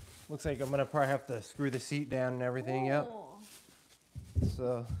looks like I'm gonna probably have to screw the seat down and everything. Yep.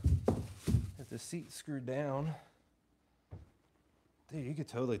 So if the seat's screwed down, dude, you could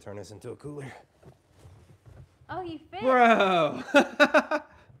totally turn this into a cooler. Oh, you fit. Bro.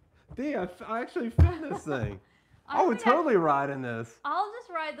 Dude, I actually fit this thing. I would totally ride in this. I'll just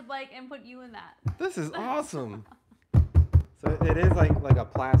ride the bike and put you in that. This is awesome. So it is like a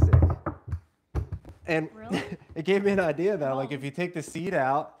plastic. And really? It gave me an idea though, like if you take the seat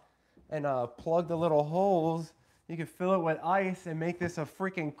out and plug the little holes, you can fill it with ice and make this a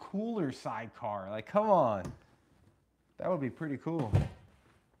freaking cooler sidecar. Like, come on. That would be pretty cool.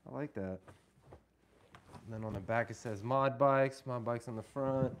 I like that. And then on the back it says MOD Bikes on the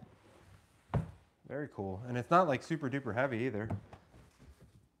front. Very cool. And it's not like super duper heavy either.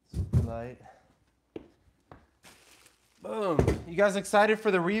 Super light. Boom. You guys excited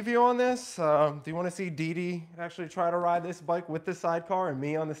for the review on this? Do you want to see Dee Dee actually try to ride this bike with the sidecar and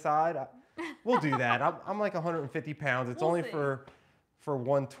me on the side? We'll do that. I'm like 150 pounds. It's only for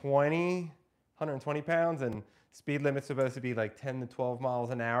 120 pounds, and speed limit's supposed to be like 10 to 12 miles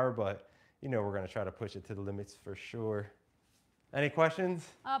an hour, but you know we're going to try to push it to the limits for sure. Any questions?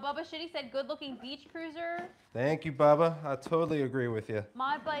 Bubba Shitty said, good looking beach cruiser. Thank you, Bubba. I totally agree with you.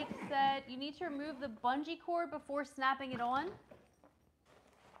 MOD Bike said, you need to remove the bungee cord before snapping it on.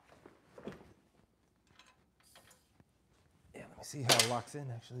 Yeah, let me see how it locks in,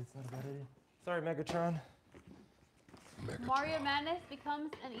 actually. It's not a bad idea. Sorry, Megatron. Mario Madness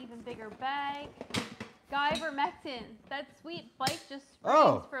becomes an even bigger bag. Guy Vermectin, that sweet bike just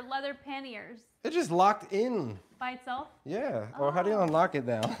screams for leather panniers. It just locked in. By itself? Yeah. Oh. Or how do you unlock it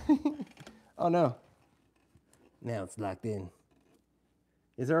now? Oh, no. Now it's locked in.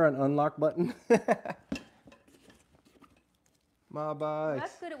 Is there an unlock button? My bikes.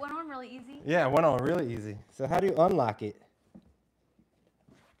 That's good. It went on really easy. Yeah, it went on really easy. So how do you unlock it?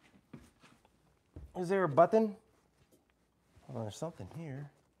 Is there a button? Oh, there's something here.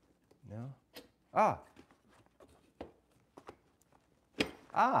 No.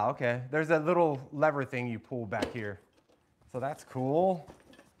 Okay. There's that little lever thing you pull back here. So that's cool.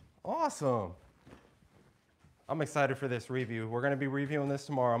 Awesome. I'm excited for this review. We're going to be reviewing this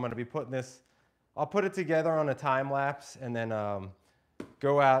tomorrow. I'm going to be putting this, I'll put it together on a time lapse and then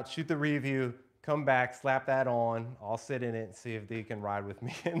go out, shoot the review, come back, slap that on. I'll sit in it and see if they can ride with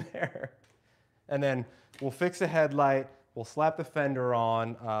me in there. And then we'll fix the headlight. We'll slap the fender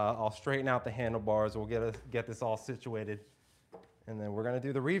on. I'll straighten out the handlebars. We'll get this all situated. And then we're going to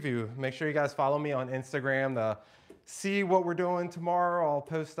do the review. Make sure you guys follow me on Instagram to see what we're doing tomorrow. I'll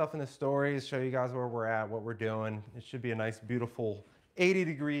post stuff in the stories, show you guys where we're at, what we're doing. It should be a nice, beautiful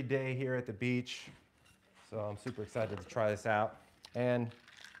 80-degree day here at the beach. So I'm super excited to try this out. And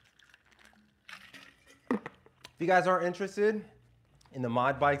if you guys are interested in the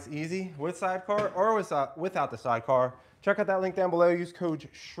MOD Bikes Easy with sidecar or without the sidecar, check out that link down below. Use code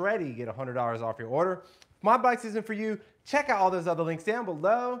SHREDDY, get $100 off your order. If MOD Bikes isn't for you, check out all those other links down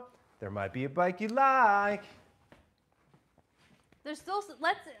below. There might be a bike you like. There's still,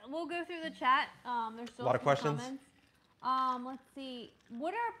 we'll go through the chat. There's still a lot of questions. Comments. Let's see.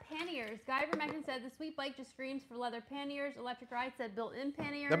 What are panniers? Guy Vermectin said the sweet bike just screams for leather panniers. Electric Ride said built-in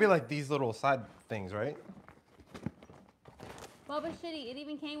panniers. That'd be like these little side things, right? Bubba Shitty, it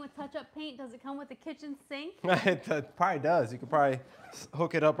even came with touch-up paint. Does it come with a kitchen sink? It probably does. You could probably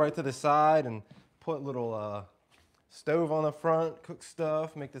hook it up right to the side and put a little stove on the front, cook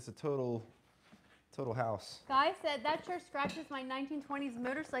stuff, make this a total house. Guy said that sure scratches my 1920s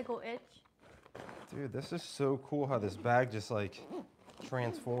motorcycle itch. Dude, this is so cool how this bag just like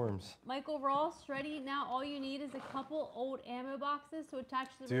transforms. Michael Ross, Shreddy, now all you need is a couple old ammo boxes to attach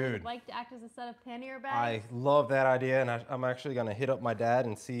to the rear of the bike to act as a set of pannier bags. I love that idea, and I'm actually gonna hit up my dad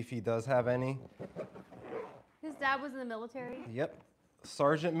and see if he does have any. His dad was in the military? Yep.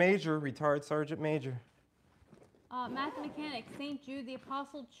 Sergeant Major, retired Sergeant Major. Matthew Mechanic, St. Jude the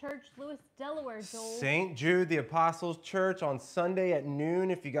Apostle Church, Lewis, Delaware, Joel. St. Jude the Apostles Church on Sunday at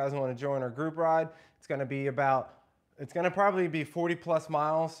noon if you guys want to join our group ride. It's going to probably be 40 plus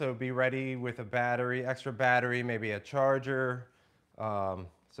miles, so be ready with a battery, extra battery, maybe a charger. So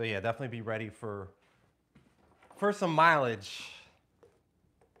yeah, definitely be ready for some mileage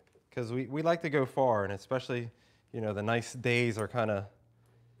because we like to go far, and especially, you know, the nice days are kind of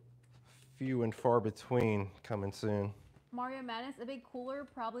few and far between coming soon. Mario Madness, a big cooler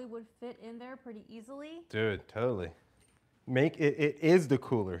probably would fit in there pretty easily. Dude, totally. Make it, it is the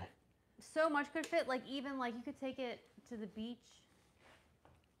cooler. So much could fit, like even like you could take it to the beach,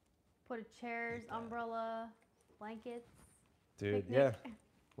 put a chairs, umbrella, blankets. Dude, picnic. yeah,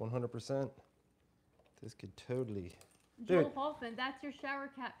 100%. This could totally. Joel Dude. Hoffman, that's your shower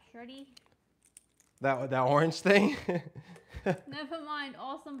cap, Shreddy. That orange thing? Never mind,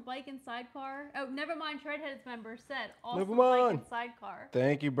 awesome bike and sidecar. Oh, never mind, Shredhead's member said awesome Never bike mind. and sidecar.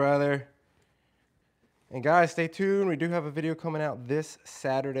 Thank you, brother. And guys, stay tuned. We do have a video coming out this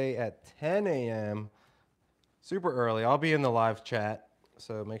Saturday at 10 a.m. Super early. I'll be in the live chat,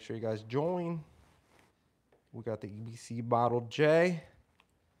 so make sure you guys join. We got the EBC Bottle J.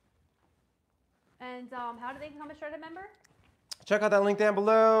 And how do they become a Shredhead member? Check out that link down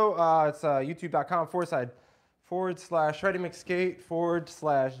below. It's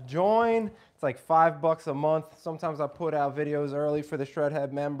youtube.com/ShreddyMcSkate/join. It's like $5 a month. Sometimes I put out videos early for the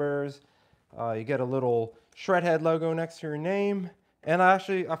Shredhead members. You get a little Shredhead logo next to your name. And I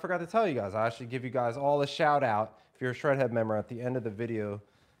forgot to tell you guys, I actually give you guys all a shout out. If you're a Shredhead member, at the end of the video,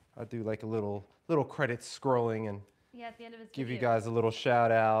 I do like a little credit scrolling and at the end of his give video. you guys a little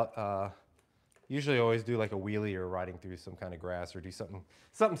shout out. Usually always do like a wheelie or riding through some kind of grass or do something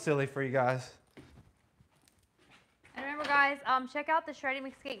silly for you guys. And remember guys, check out the Shreddy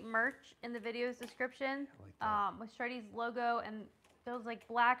McSkate merch in the video's description with Shreddy's logo and those like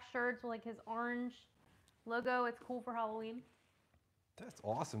black shirts with like his orange logo. It's cool for Halloween. That's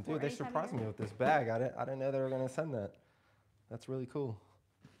awesome, dude. They surprised me with this bag. I didn't know they were gonna send that. That's really cool.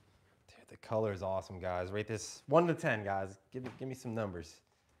 Dude, the color is awesome, guys. Rate this 1 to 10, guys. Give me some numbers.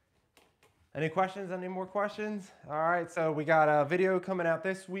 Any questions? Any more questions? All right, so we got a video coming out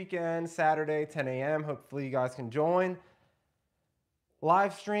this weekend, Saturday, 10 a.m. Hopefully you guys can join.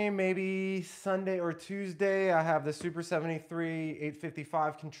 Live stream maybe Sunday or Tuesday. I have the Super 73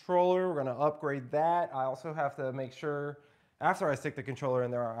 855 controller. We're gonna upgrade that. I also have to make sure, after I stick the controller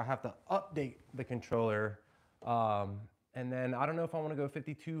in there, I have to update the controller. And then I don't know if I wanna go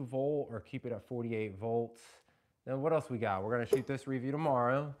 52 volt or keep it at 48 volts. Then what else we got? We're gonna shoot this review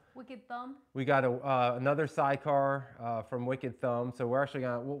tomorrow. Wicked Thumb. We got another sidecar from Wicked Thumb. So we're actually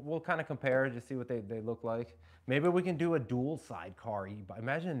gonna, we'll kind of compare, just see what they look like. Maybe we can do a dual sidecar e-bike.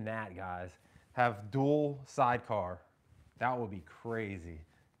 Imagine that, guys. Have dual sidecar. That would be crazy.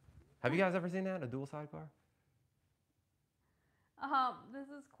 Have you guys ever seen that, a dual sidecar? This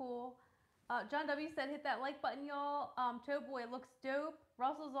is cool. John W said, hit that like button, y'all. Towboy looks dope.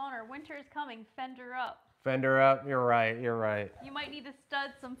 Russell's Honor, winter is coming. Fender up. Fender up, you're right, you're right. You might need to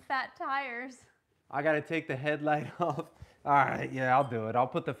stud some fat tires. I gotta take the headlight off. All right, yeah, I'll do it. I'll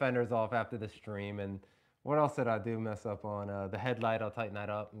put the fenders off after the stream. And what else did I do mess up on? The headlight, I'll tighten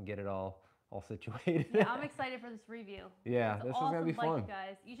that up and get it all situated. Yeah, I'm excited for this review. Yeah, it's this awesome is gonna be bike, fun. You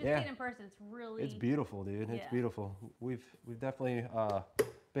guys, you should see it in person. It's really. It's beautiful, dude. Yeah. It's beautiful. We've definitely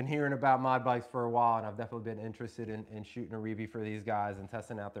been hearing about mod bikes for a while, and I've definitely been interested in shooting a review for these guys and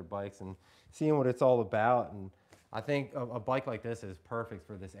testing out their bikes and seeing what it's all about. And I think a bike like this is perfect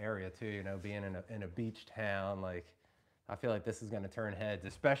for this area too. You know, being in a beach town, like I feel like this is going to turn heads,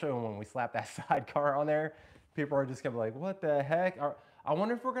 especially when we slap that sidecar on there. People are just going to be like, "What the heck?" I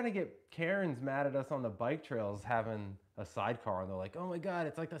wonder if we're going to get Karens mad at us on the bike trails having a sidecar, and they're like, "Oh my God,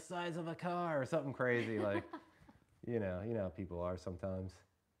 it's like the size of a car," or something crazy. Like, you know how people are sometimes.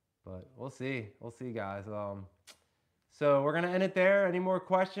 But we'll see, guys. So we're gonna end it there. Any more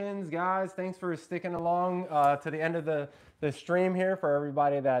questions, guys? Thanks for sticking along to the end of the stream here. For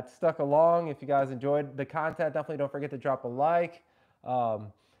everybody that stuck along, if you guys enjoyed the content, definitely don't forget to drop a like. As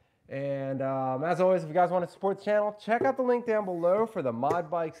always, if you guys want to support the channel, check out the link down below for the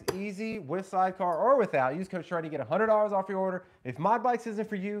Mod Bikes Easy with sidecar or without. Use code Shreddy to get $100 off your order. If Mod Bikes isn't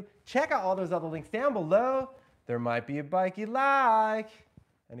for you, check out all those other links down below. There might be a bike you like.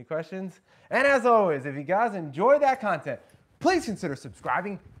 Any questions? And as always, if you guys enjoy that content, please consider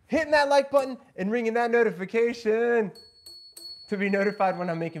subscribing, hitting that like button, and ringing that notification to be notified when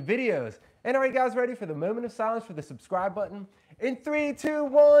I'm making videos. And are you guys ready for the moment of silence for the subscribe button? In 3, 2,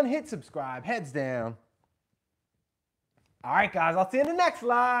 1, hit subscribe, heads down. All right, guys, I'll see you in the next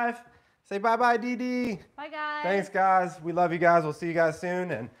live. Say bye-bye, DD. Bye, guys. Thanks, guys. We love you guys. We'll see you guys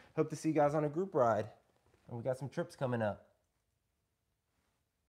soon, and hope to see you guys on a group ride. And we got some trips coming up.